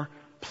in our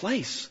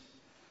place.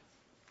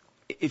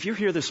 If you're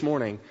here this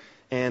morning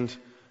and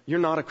you're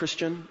not a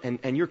Christian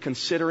and you're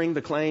considering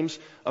the claims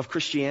of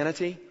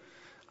Christianity,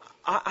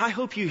 I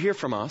hope you hear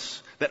from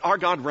us that our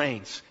God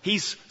reigns.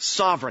 He's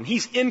sovereign.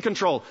 He's in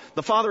control.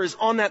 The Father is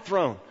on that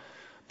throne.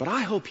 But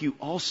I hope you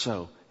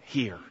also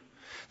hear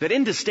that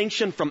in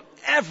distinction from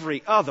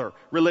every other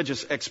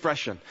religious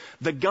expression,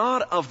 the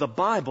God of the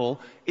Bible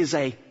is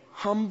a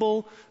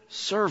humble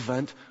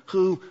servant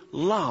who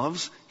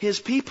loves His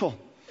people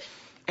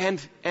and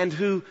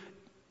who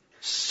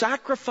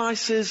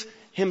sacrifices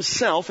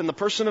Himself in the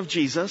person of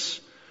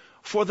Jesus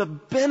for the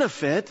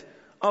benefit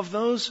of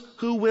those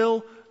who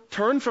will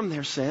turn from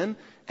their sin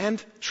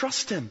and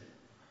trust Him.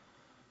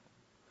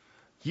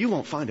 You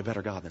won't find a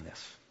better God than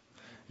this.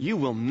 You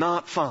will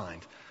not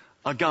find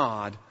a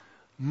God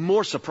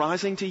more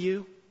surprising to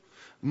you,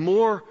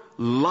 more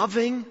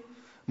loving,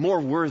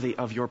 more worthy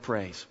of your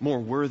praise, more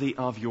worthy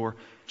of your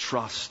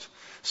trust.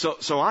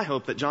 So I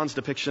hope that John's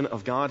depiction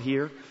of God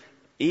here,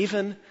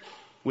 even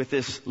with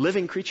this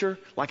living creature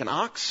like an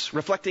ox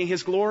reflecting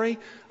His glory,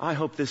 I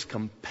hope this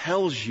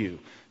compels you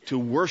to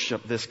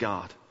worship this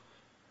God.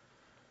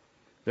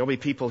 There'll be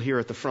people here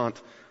at the front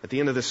at the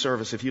end of this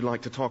service if you'd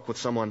like to talk with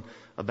someone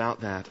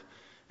about that.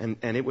 And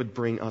it would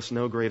bring us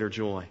no greater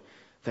joy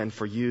than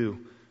for you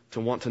to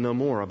want to know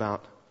more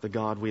about the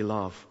God we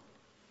love.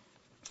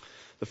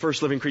 The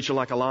first living creature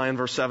like a lion,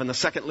 verse 7. The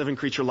second living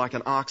creature like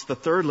an ox. The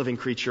third living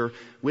creature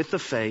with the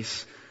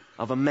face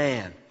of a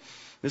man.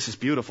 This is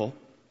beautiful.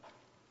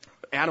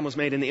 Adam was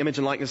made in the image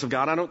and likeness of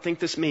God. I don't think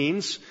this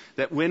means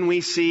that when we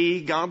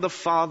see God the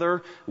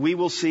Father, we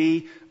will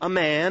see a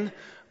man.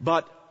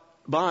 But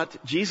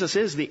Jesus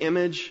is the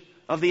image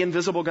of the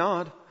invisible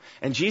God.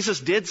 And Jesus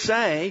did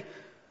say,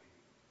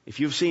 if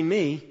you've seen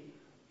me,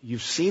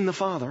 you've seen the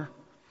Father.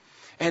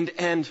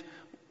 And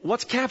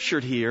what's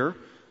captured here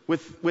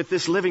with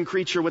this living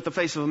creature with the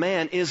face of a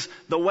man is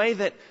the way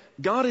that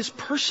God is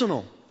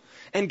personal.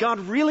 And God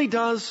really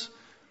does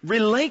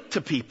relate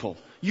to people.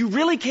 You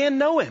really can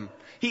know Him.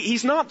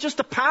 He's not just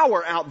a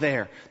power out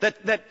there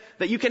that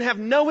you can have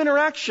no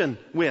interaction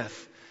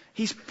with.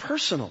 He's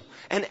personal.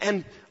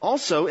 And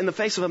also, in the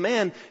face of a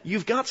man,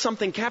 you've got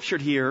something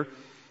captured here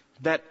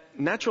that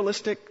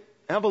naturalistic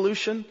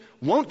evolution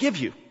won't give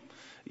you.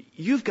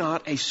 You've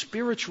got a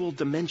spiritual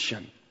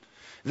dimension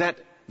that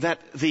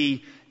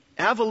the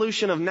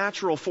evolution of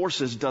natural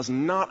forces does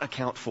not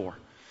account for.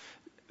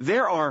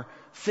 There are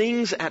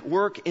things at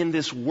work in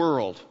this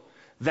world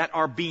that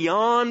are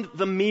beyond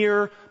the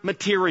mere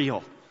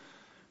material.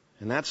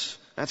 And that's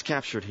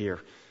captured here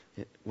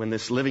when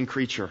this living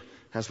creature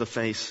has the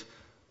face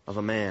of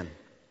a man.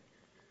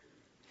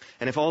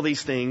 And if all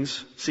these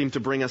things seem to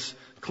bring us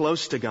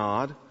close to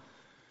God,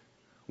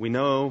 we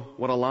know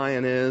what a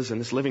lion is, and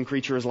this living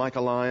creature is like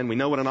a lion. We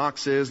know what an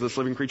ox is, this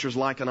living creature is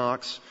like an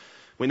ox.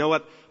 We know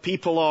what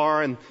people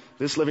are, and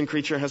this living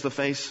creature has the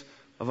face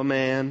of a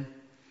man.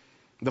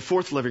 The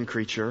fourth living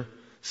creature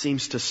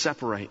seems to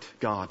separate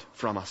God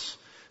from us,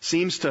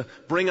 seems to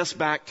bring us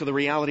back to the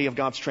reality of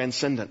God's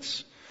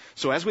transcendence.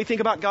 So as we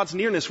think about God's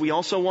nearness, we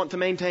also want to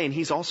maintain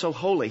He's also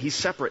holy. He's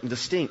separate and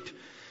distinct.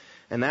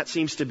 And that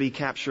seems to be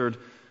captured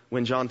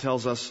when John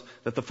tells us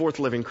that the fourth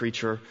living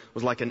creature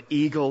was like an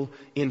eagle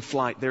in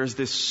flight. There's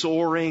this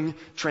soaring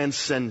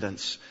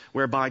transcendence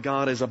whereby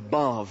God is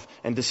above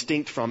and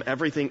distinct from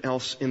everything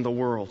else in the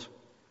world.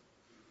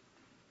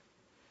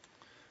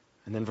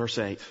 And then verse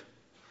 8,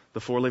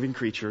 the four living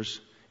creatures,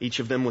 each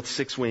of them with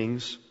 6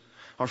 wings,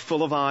 are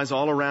full of eyes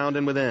all around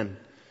and within.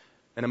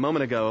 And a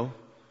moment ago,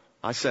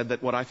 I said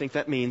that what I think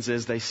that means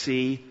is they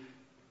see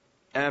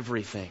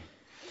everything.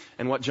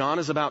 And what John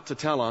is about to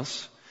tell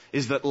us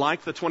is that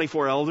like the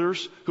 24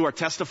 elders who are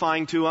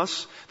testifying to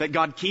us that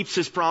God keeps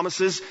His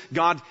promises,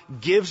 God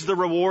gives the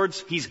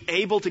rewards, He's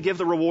able to give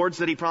the rewards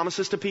that He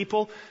promises to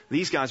people,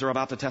 these guys are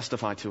about to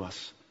testify to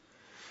us.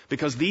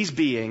 Because these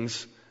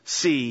beings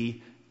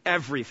see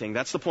everything.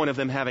 That's the point of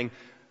them having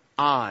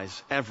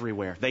eyes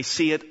everywhere. They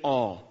see it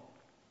all.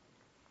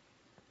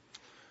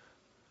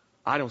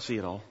 I don't see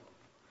it all.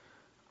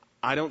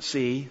 I don't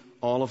see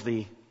all of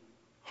the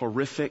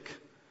horrific,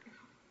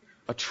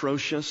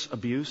 atrocious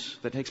abuse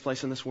that takes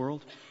place in this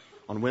world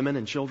on women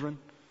and children.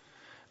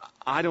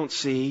 I don't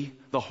see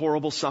the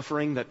horrible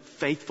suffering that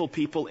faithful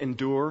people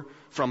endure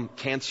from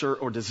cancer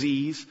or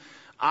disease.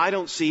 I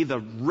don't see the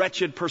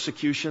wretched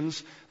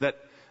persecutions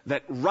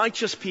that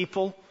righteous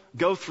people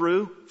go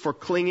through for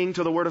clinging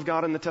to the Word of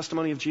God and the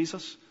testimony of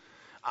Jesus.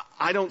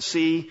 I don't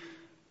see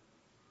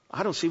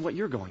what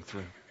you're going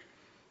through.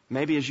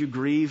 Maybe as you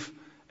grieve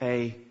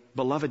a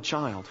beloved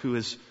child who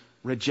is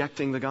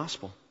rejecting the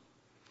gospel.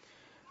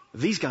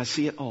 These guys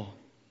see it all.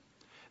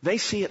 They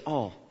see it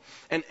all.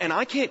 And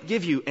I can't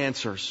give you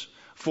answers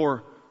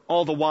for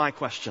all the why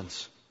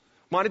questions.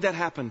 Why did that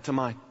happen to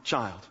my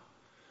child?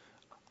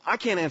 I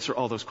can't answer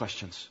all those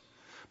questions.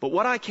 But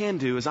what I can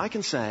do is I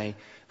can say,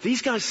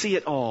 these guys see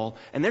it all,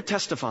 and they're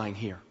testifying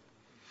here.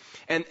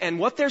 And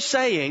what they're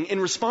saying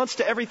in response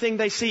to everything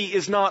they see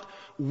is not,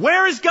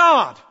 where is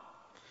God?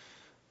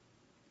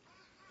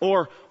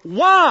 Or,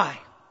 why?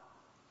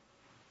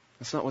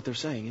 That's not what they're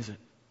saying, is it?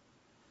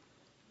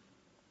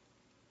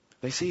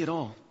 They see it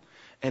all.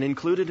 And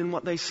included in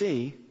what they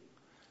see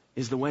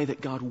is the way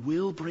that God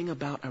will bring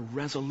about a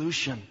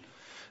resolution.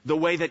 The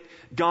way that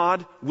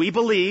God, we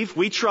believe,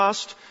 we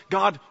trust,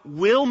 God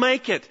will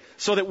make it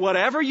so that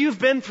whatever you've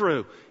been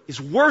through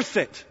is worth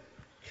it.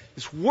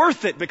 It's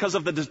worth it because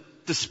of the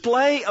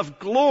display of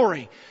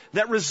glory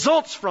that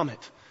results from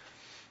it.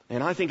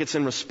 And I think it's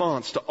in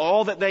response to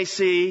all that they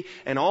see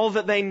and all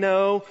that they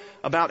know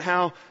about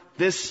how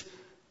this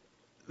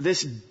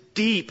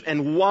deep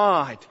and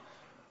wide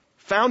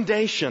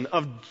foundation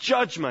of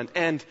judgment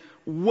and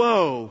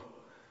woe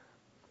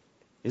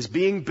is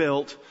being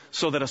built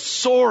so that a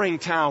soaring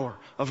tower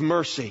of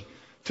mercy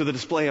to the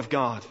display of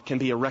God can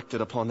be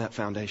erected upon that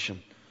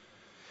foundation.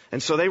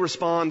 And so they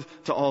respond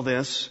to all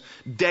this.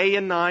 Day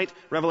and night,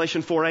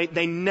 Revelation 4:8,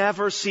 they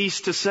never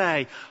cease to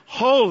say,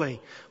 holy,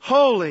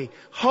 holy,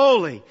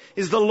 holy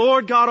is the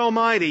Lord God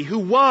Almighty, who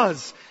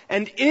was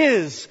and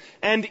is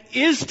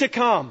to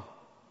come.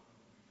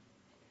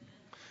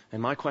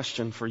 And my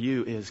question for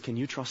you is, can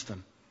you trust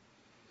them?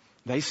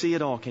 They see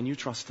it all. Can you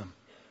trust them?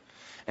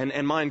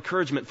 And my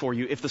encouragement for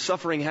you, if the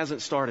suffering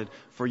hasn't started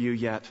for you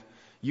yet,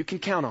 you can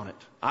count on it.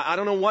 I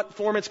don't know what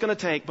form it's going to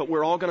take, but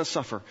we're all going to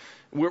suffer.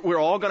 We're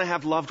all going to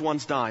have loved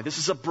ones die. This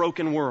is a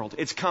broken world.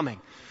 It's coming.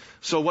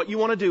 So what you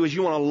want to do is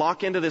you want to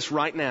lock into this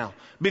right now,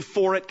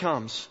 before it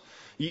comes.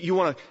 You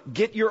want to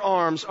get your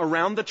arms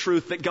around the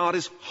truth that God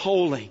is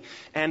holy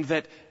and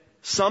that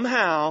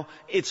somehow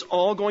it's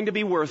all going to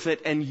be worth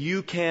it and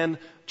you can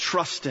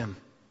trust Him.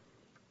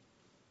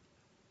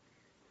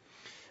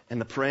 And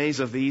the praise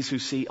of these who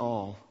see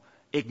all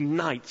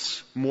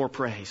ignites more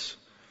praise.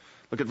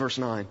 Look at verse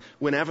 9.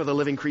 Whenever the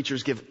living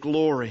creatures give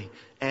glory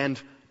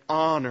and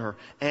honor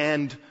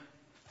and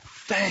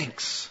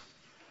thanks.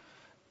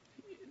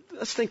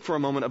 Let's think for a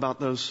moment about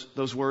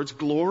those words.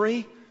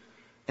 Glory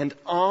and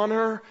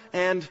honor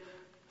and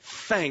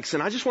thanks.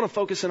 And I just want to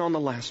focus in on the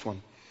last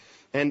one.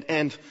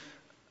 And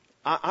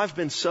I've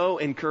been so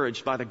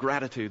encouraged by the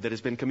gratitude that has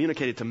been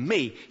communicated to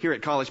me here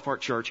at College Park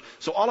Church.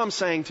 So all I'm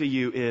saying to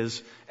you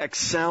is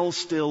excel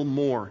still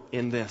more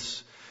in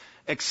this.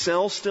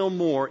 Excel still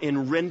more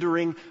in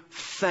rendering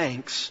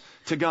thanks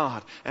to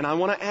God. And I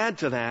want to add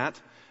to that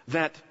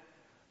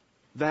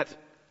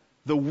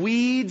the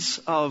weeds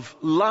of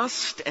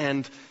lust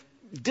and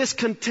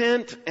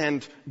discontent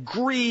and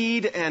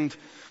greed and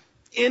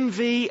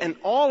envy and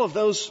all of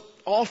those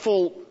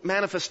awful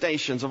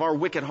manifestations of our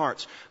wicked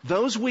hearts,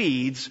 those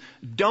weeds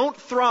don't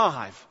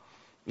thrive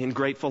in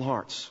grateful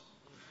hearts.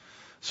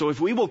 So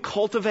if we will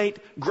cultivate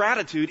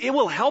gratitude, it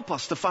will help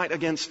us to fight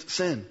against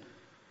sin.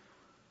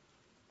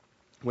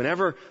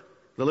 Whenever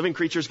the living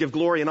creatures give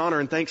glory and honor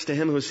and thanks to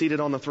Him who is seated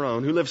on the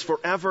throne, who lives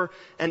forever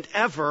and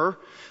ever,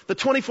 the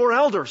 24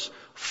 elders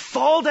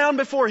fall down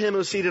before Him who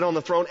is seated on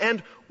the throne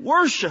and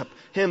worship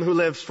Him who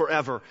lives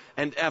forever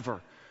and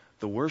ever.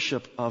 The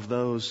worship of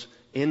those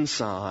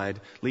inside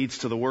leads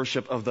to the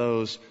worship of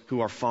those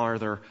who are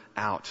farther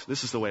out.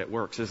 This is the way it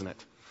works, isn't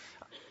it?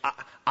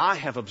 I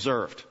have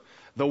observed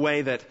the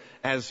way that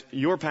as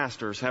your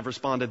pastors have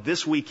responded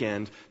this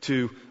weekend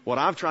to what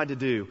I've tried to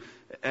do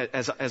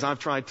as I've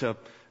tried to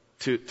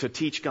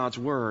teach God's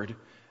Word,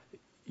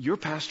 your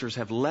pastors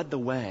have led the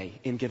way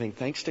in giving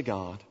thanks to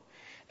God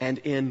and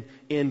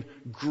in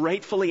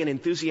gratefully and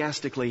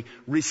enthusiastically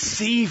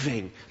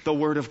receiving the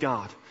Word of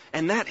God.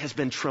 And that has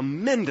been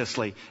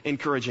tremendously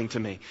encouraging to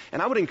me.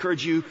 And I would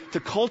encourage you to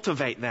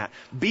cultivate that.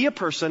 Be a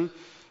person.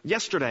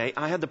 Yesterday,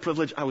 I had the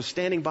privilege, I was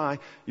standing by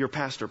your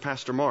pastor,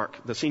 Pastor Mark,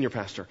 the senior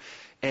pastor,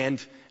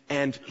 and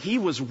he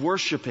was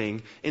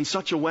worshiping in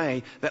such a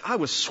way that I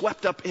was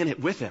swept up in it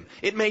with him.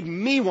 It made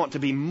me want to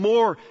be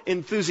more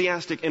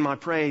enthusiastic in my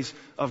praise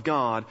of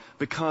God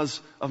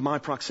because of my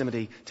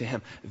proximity to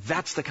Him.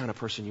 That's the kind of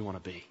person you want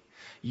to be.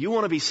 You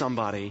want to be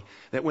somebody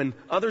that when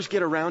others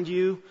get around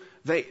you,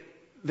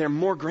 they're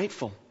more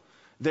grateful.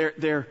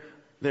 They're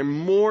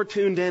more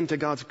tuned in to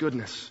God's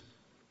goodness.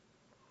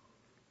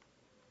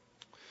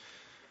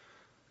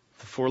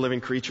 The four living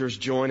creatures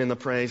join in the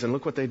praise, and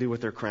look what they do with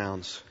their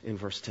crowns in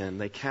verse 10.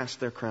 They cast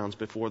their crowns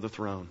before the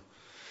throne.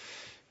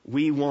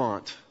 We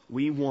want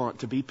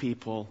to be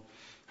people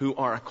who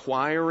are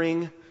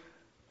acquiring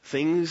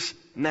Things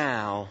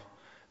now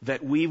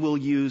that we will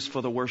use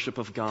for the worship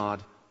of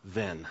God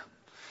then.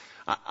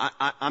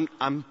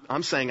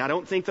 I'm saying I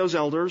don't think those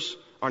elders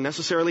are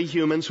necessarily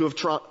humans who have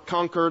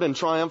conquered and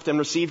triumphed and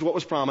received what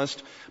was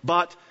promised,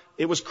 but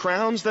it was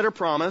crowns that are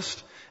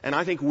promised, and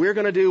I think we're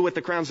going to do with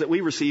the crowns that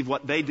we receive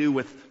what they do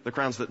with the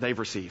crowns that they've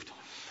received.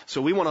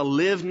 So we want to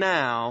live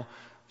now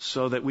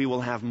so that we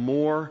will have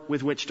more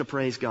with which to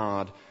praise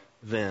God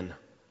then.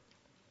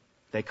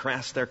 They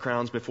cast their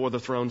crowns before the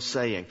throne,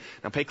 saying.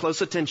 Now pay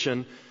close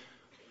attention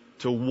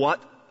to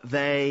what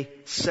they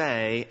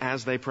say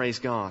as they praise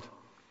God.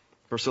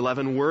 Verse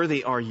 11,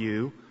 worthy are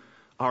you,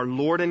 our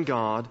Lord and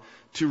God,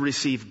 to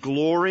receive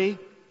glory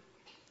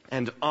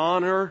and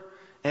honor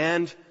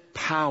and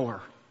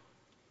power.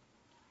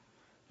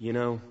 You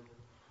know,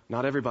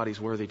 not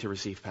everybody's worthy to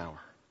receive power.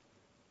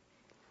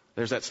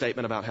 There's that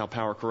statement about how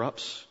power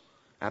corrupts.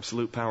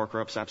 Absolute power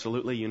corrupts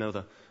absolutely. You know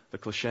the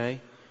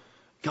cliche.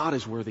 God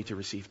is worthy to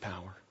receive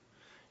power.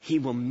 He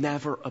will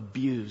never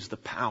abuse the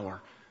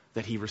power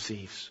that He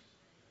receives.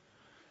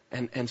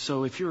 And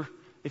so if you're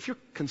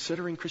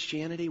considering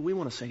Christianity, we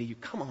want to say to you,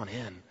 come on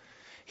in.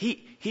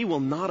 He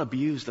will not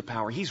abuse the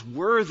power. He's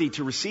worthy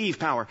to receive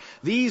power.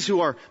 These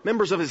who are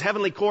members of His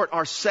heavenly court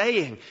are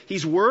saying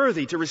He's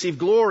worthy to receive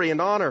glory and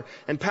honor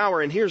and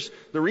power. And here's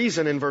the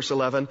reason in verse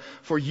 11.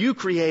 For you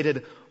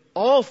created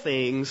all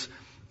things,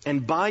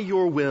 and by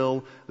your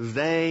will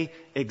they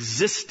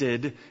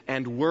existed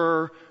and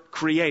were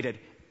created.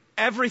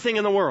 Everything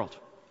in the world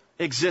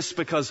exists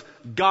because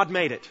God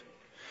made it.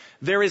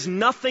 There is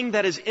nothing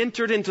that has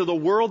entered into the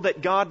world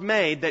that God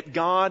made that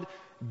God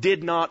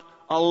did not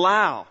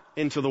allow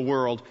into the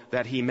world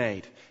that He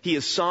made. He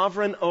is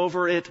sovereign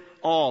over it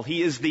all.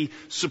 He is the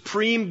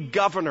supreme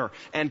governor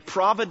and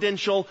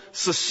providential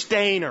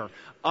sustainer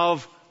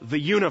of the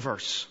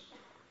universe.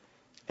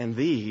 And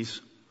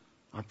these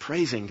are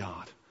praising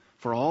God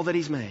for all that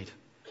He's made.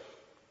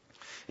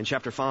 In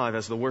chapter 5,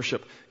 as the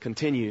worship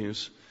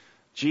continues,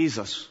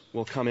 Jesus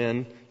will come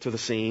in to the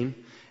scene,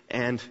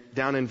 and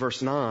down in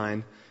verse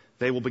 9,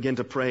 they will begin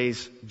to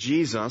praise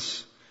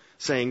Jesus,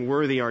 saying,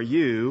 worthy are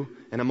you,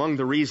 and among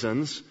the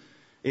reasons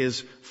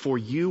is, for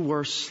you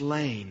were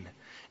slain,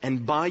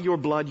 and by your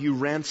blood you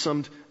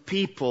ransomed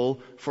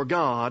people for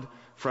God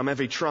from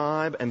every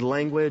tribe and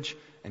language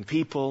and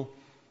people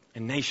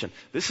and nation.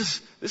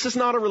 This is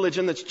not a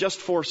religion that's just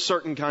for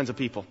certain kinds of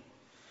people.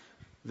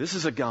 This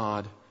is a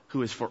God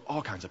who is for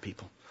all kinds of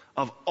people,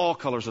 of all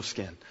colors of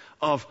skin,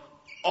 of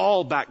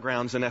all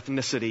backgrounds and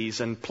ethnicities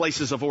and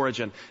places of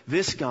origin.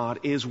 This God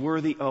is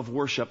worthy of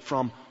worship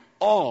from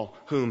all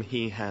whom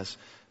He has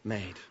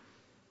made.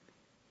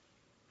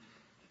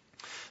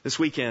 This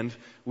weekend,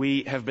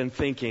 we have been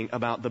thinking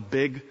about the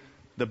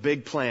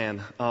big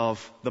plan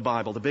of the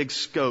Bible, the big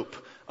scope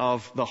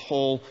of the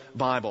whole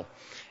Bible.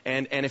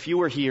 And if you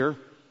were here,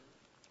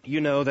 you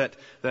know that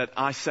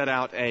I set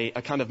out a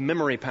kind of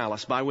memory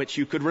palace by which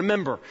you could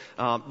remember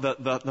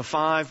the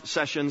 5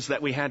 sessions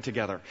that we had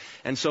together.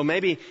 And so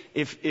maybe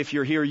if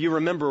you're here, you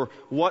remember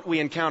what we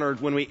encountered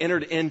when we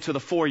entered into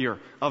the foyer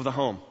of the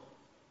home.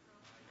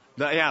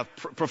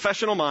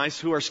 Professional mice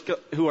who are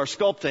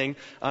sculpting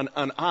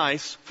an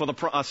ice for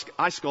the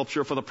ice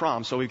sculpture for the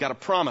prom. So we've got a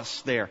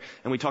promise there,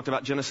 and we talked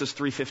about Genesis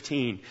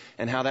 3:15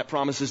 and how that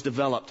promise is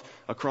developed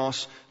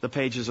across the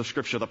pages of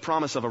Scripture. The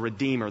promise of a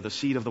Redeemer, the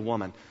seed of the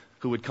woman,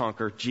 who would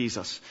conquer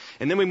Jesus.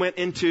 And then we went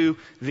into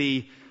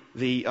the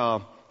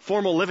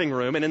formal living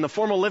room, and in the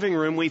formal living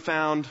room we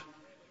found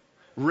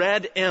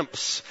red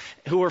imps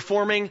who were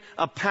forming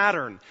a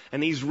pattern.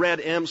 And these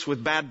red imps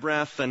with bad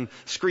breath and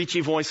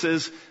screechy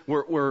voices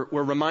were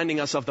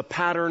reminding us of the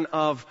pattern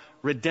of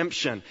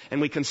redemption.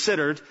 And we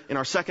considered in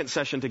our second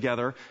session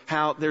together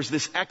how there's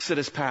this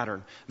Exodus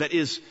pattern that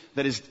is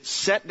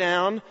set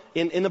down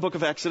in the book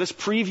of Exodus,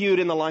 previewed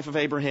in the life of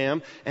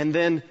Abraham, and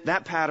then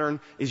that pattern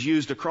is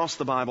used across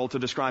the Bible to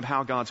describe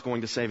how God's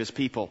going to save His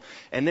people.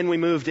 And then we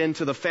moved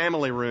into the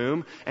family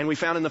room, and we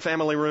found in the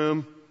family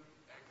room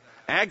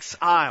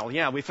X-aisle.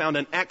 Yeah, we found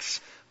an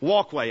X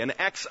walkway, an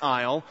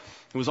X-aisle.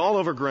 It was all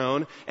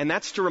overgrown, and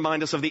that's to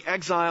remind us of the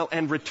exile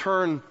and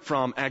return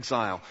from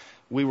exile.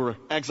 We were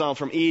exiled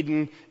from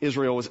Eden.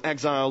 Israel was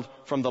exiled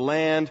from the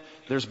land.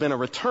 There's been a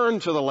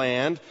return to the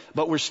land,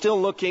 but we're still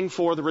looking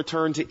for the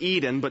return to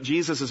Eden, but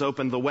Jesus has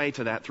opened the way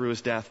to that through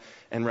His death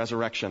and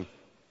resurrection.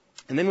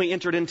 And then we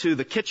entered into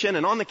the kitchen,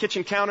 and on the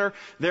kitchen counter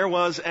there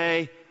was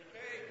a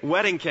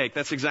wedding cake.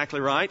 That's exactly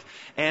right.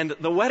 And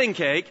the wedding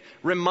cake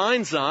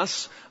reminds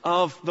us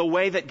of the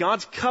way that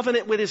God's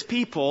covenant with His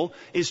people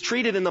is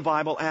treated in the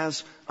Bible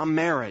as a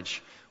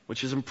marriage,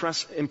 which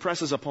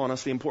impresses upon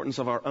us the importance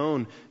of our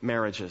own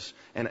marriages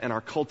and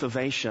our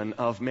cultivation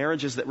of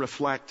marriages that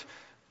reflect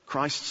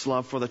Christ's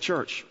love for the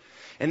church.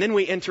 And then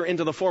we enter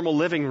into the formal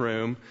living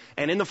room,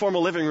 and in the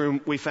formal living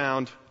room we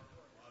found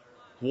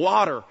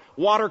water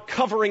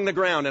covering the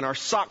ground, and our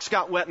socks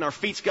got wet and our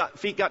feet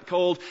got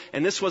cold.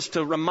 And this was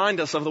to remind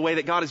us of the way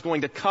that God is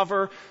going to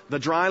cover the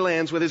dry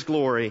lands with His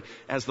glory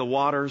as the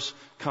waters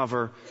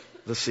cover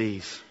the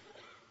seas.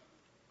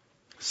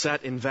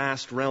 Set in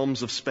vast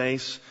realms of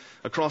space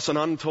across an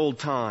untold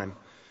time,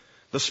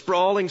 The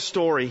sprawling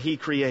story he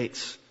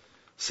creates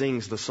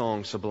sings the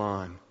song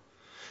sublime.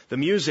 The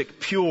music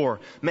pure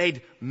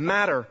made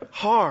matter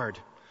hard.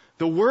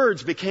 The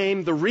words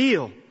became the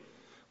real.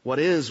 What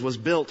is was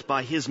built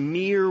by his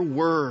mere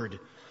word.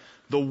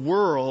 The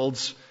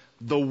words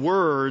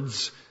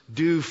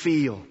do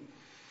feel.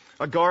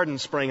 A garden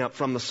sprang up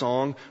from the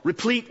song,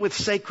 replete with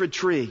sacred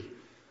tree.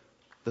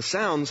 The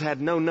sounds had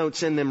no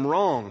notes in them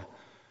wrong,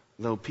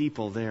 though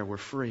people there were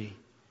free.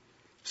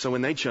 So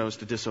when they chose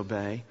to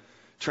disobey,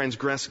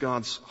 transgress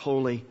God's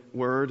holy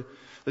word,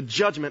 the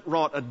judgment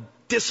wrought a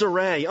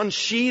disarray,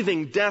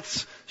 unsheathing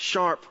death's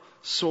sharp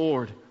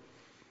sword.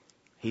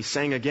 He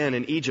sang again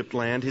in Egypt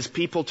land, his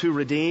people to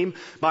redeem.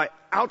 By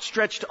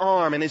outstretched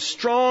arm and his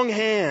strong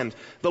hand,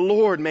 the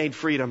Lord made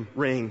freedom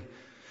ring.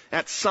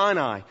 At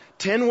Sinai,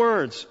 10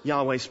 words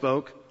Yahweh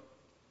spoke.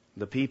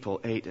 The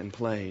people ate and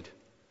played.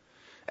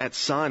 At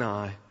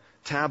Sinai,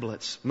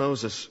 tablets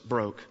Moses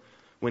broke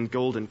when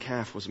golden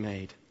calf was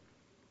made.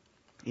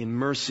 In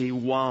mercy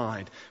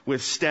wide,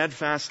 with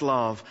steadfast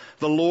love,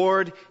 the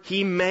Lord,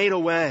 He made a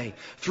way.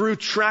 Through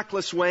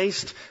trackless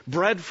waste,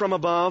 bread from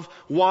above,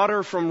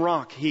 water from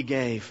rock He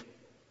gave.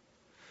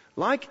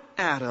 Like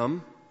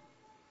Adam,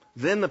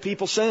 then the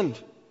people sinned,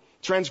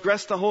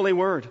 transgressed the holy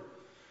word,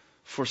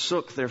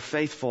 forsook their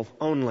faithful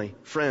only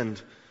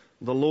friend,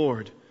 the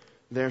Lord,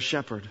 their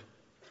shepherd.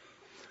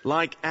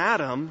 Like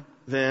Adam,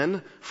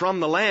 then, from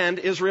the land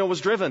Israel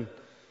was driven,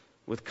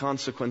 with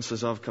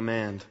consequences of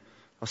command.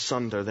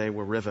 Asunder they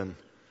were riven.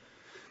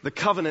 The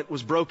covenant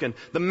was broken,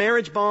 the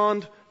marriage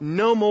bond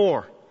no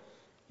more.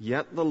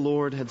 Yet the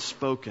Lord had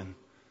spoken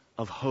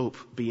of hope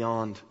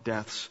beyond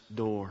death's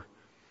door.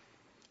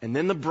 And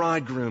then the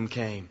bridegroom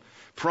came,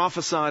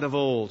 prophesied of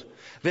old,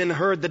 then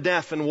heard the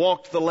deaf and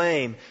walked the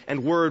lame,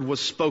 and word was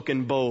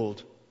spoken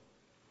bold.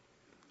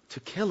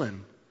 To kill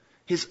him,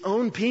 his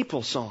own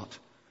people sought.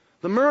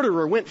 The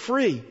murderer went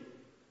free.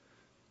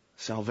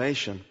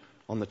 Salvation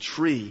on the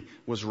tree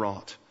was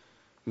wrought,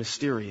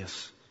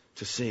 mysterious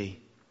to see.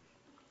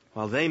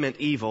 While they meant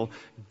evil,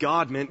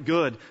 God meant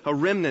good. A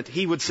remnant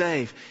He would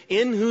save,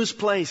 in whose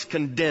place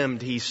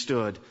condemned He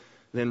stood,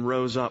 then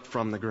rose up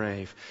from the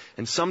grave.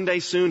 And someday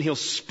soon He'll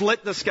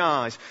split the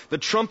skies, the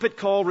trumpet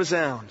call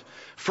resound.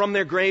 From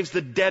their graves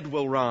the dead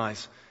will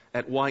rise,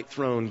 at white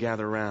throne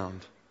gather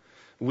round.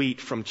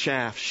 Wheat from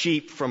chaff,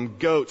 sheep from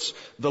goats,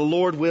 the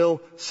Lord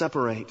will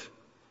separate.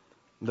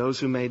 Those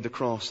who made the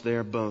cross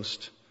their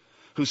boast,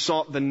 who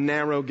sought the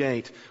narrow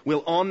gate,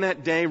 will on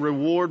that day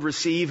reward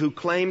receive, who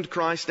claimed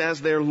Christ as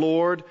their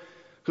Lord,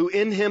 who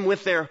in Him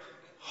with their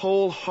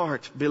whole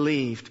heart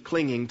believed,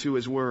 clinging to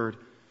His word.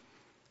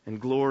 And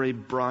glory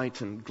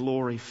bright and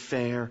glory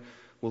fair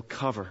will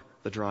cover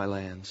the dry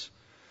lands,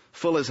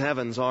 full as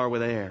heavens are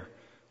with air,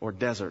 or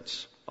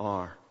deserts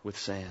are with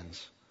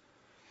sands.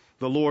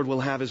 The Lord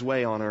will have His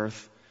way on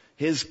earth,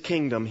 His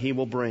kingdom He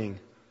will bring.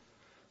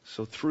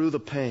 So through the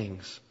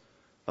pangs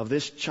of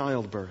this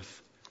childbirth,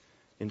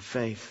 in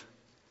faith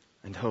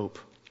and hope,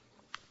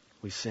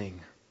 we sing.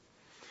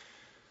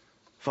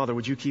 Father,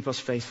 would You keep us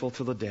faithful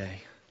to the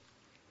day?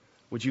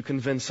 Would You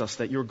convince us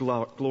that Your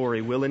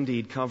glory will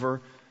indeed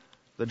cover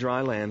the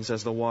dry lands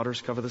as the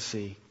waters cover the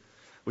sea?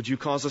 Would You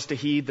cause us to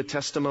heed the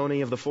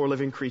testimony of the 4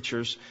 living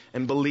creatures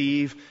and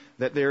believe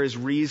that there is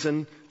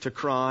reason to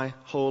cry,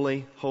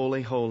 holy,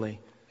 holy, holy,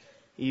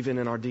 even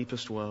in our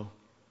deepest woe?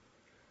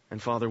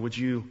 And Father, would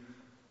You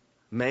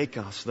make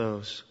us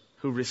those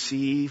who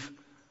receive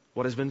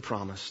what has been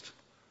promised,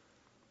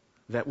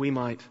 that we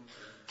might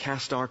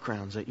cast our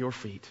crowns at Your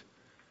feet.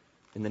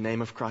 In the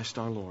name of Christ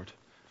our Lord.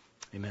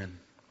 Amen.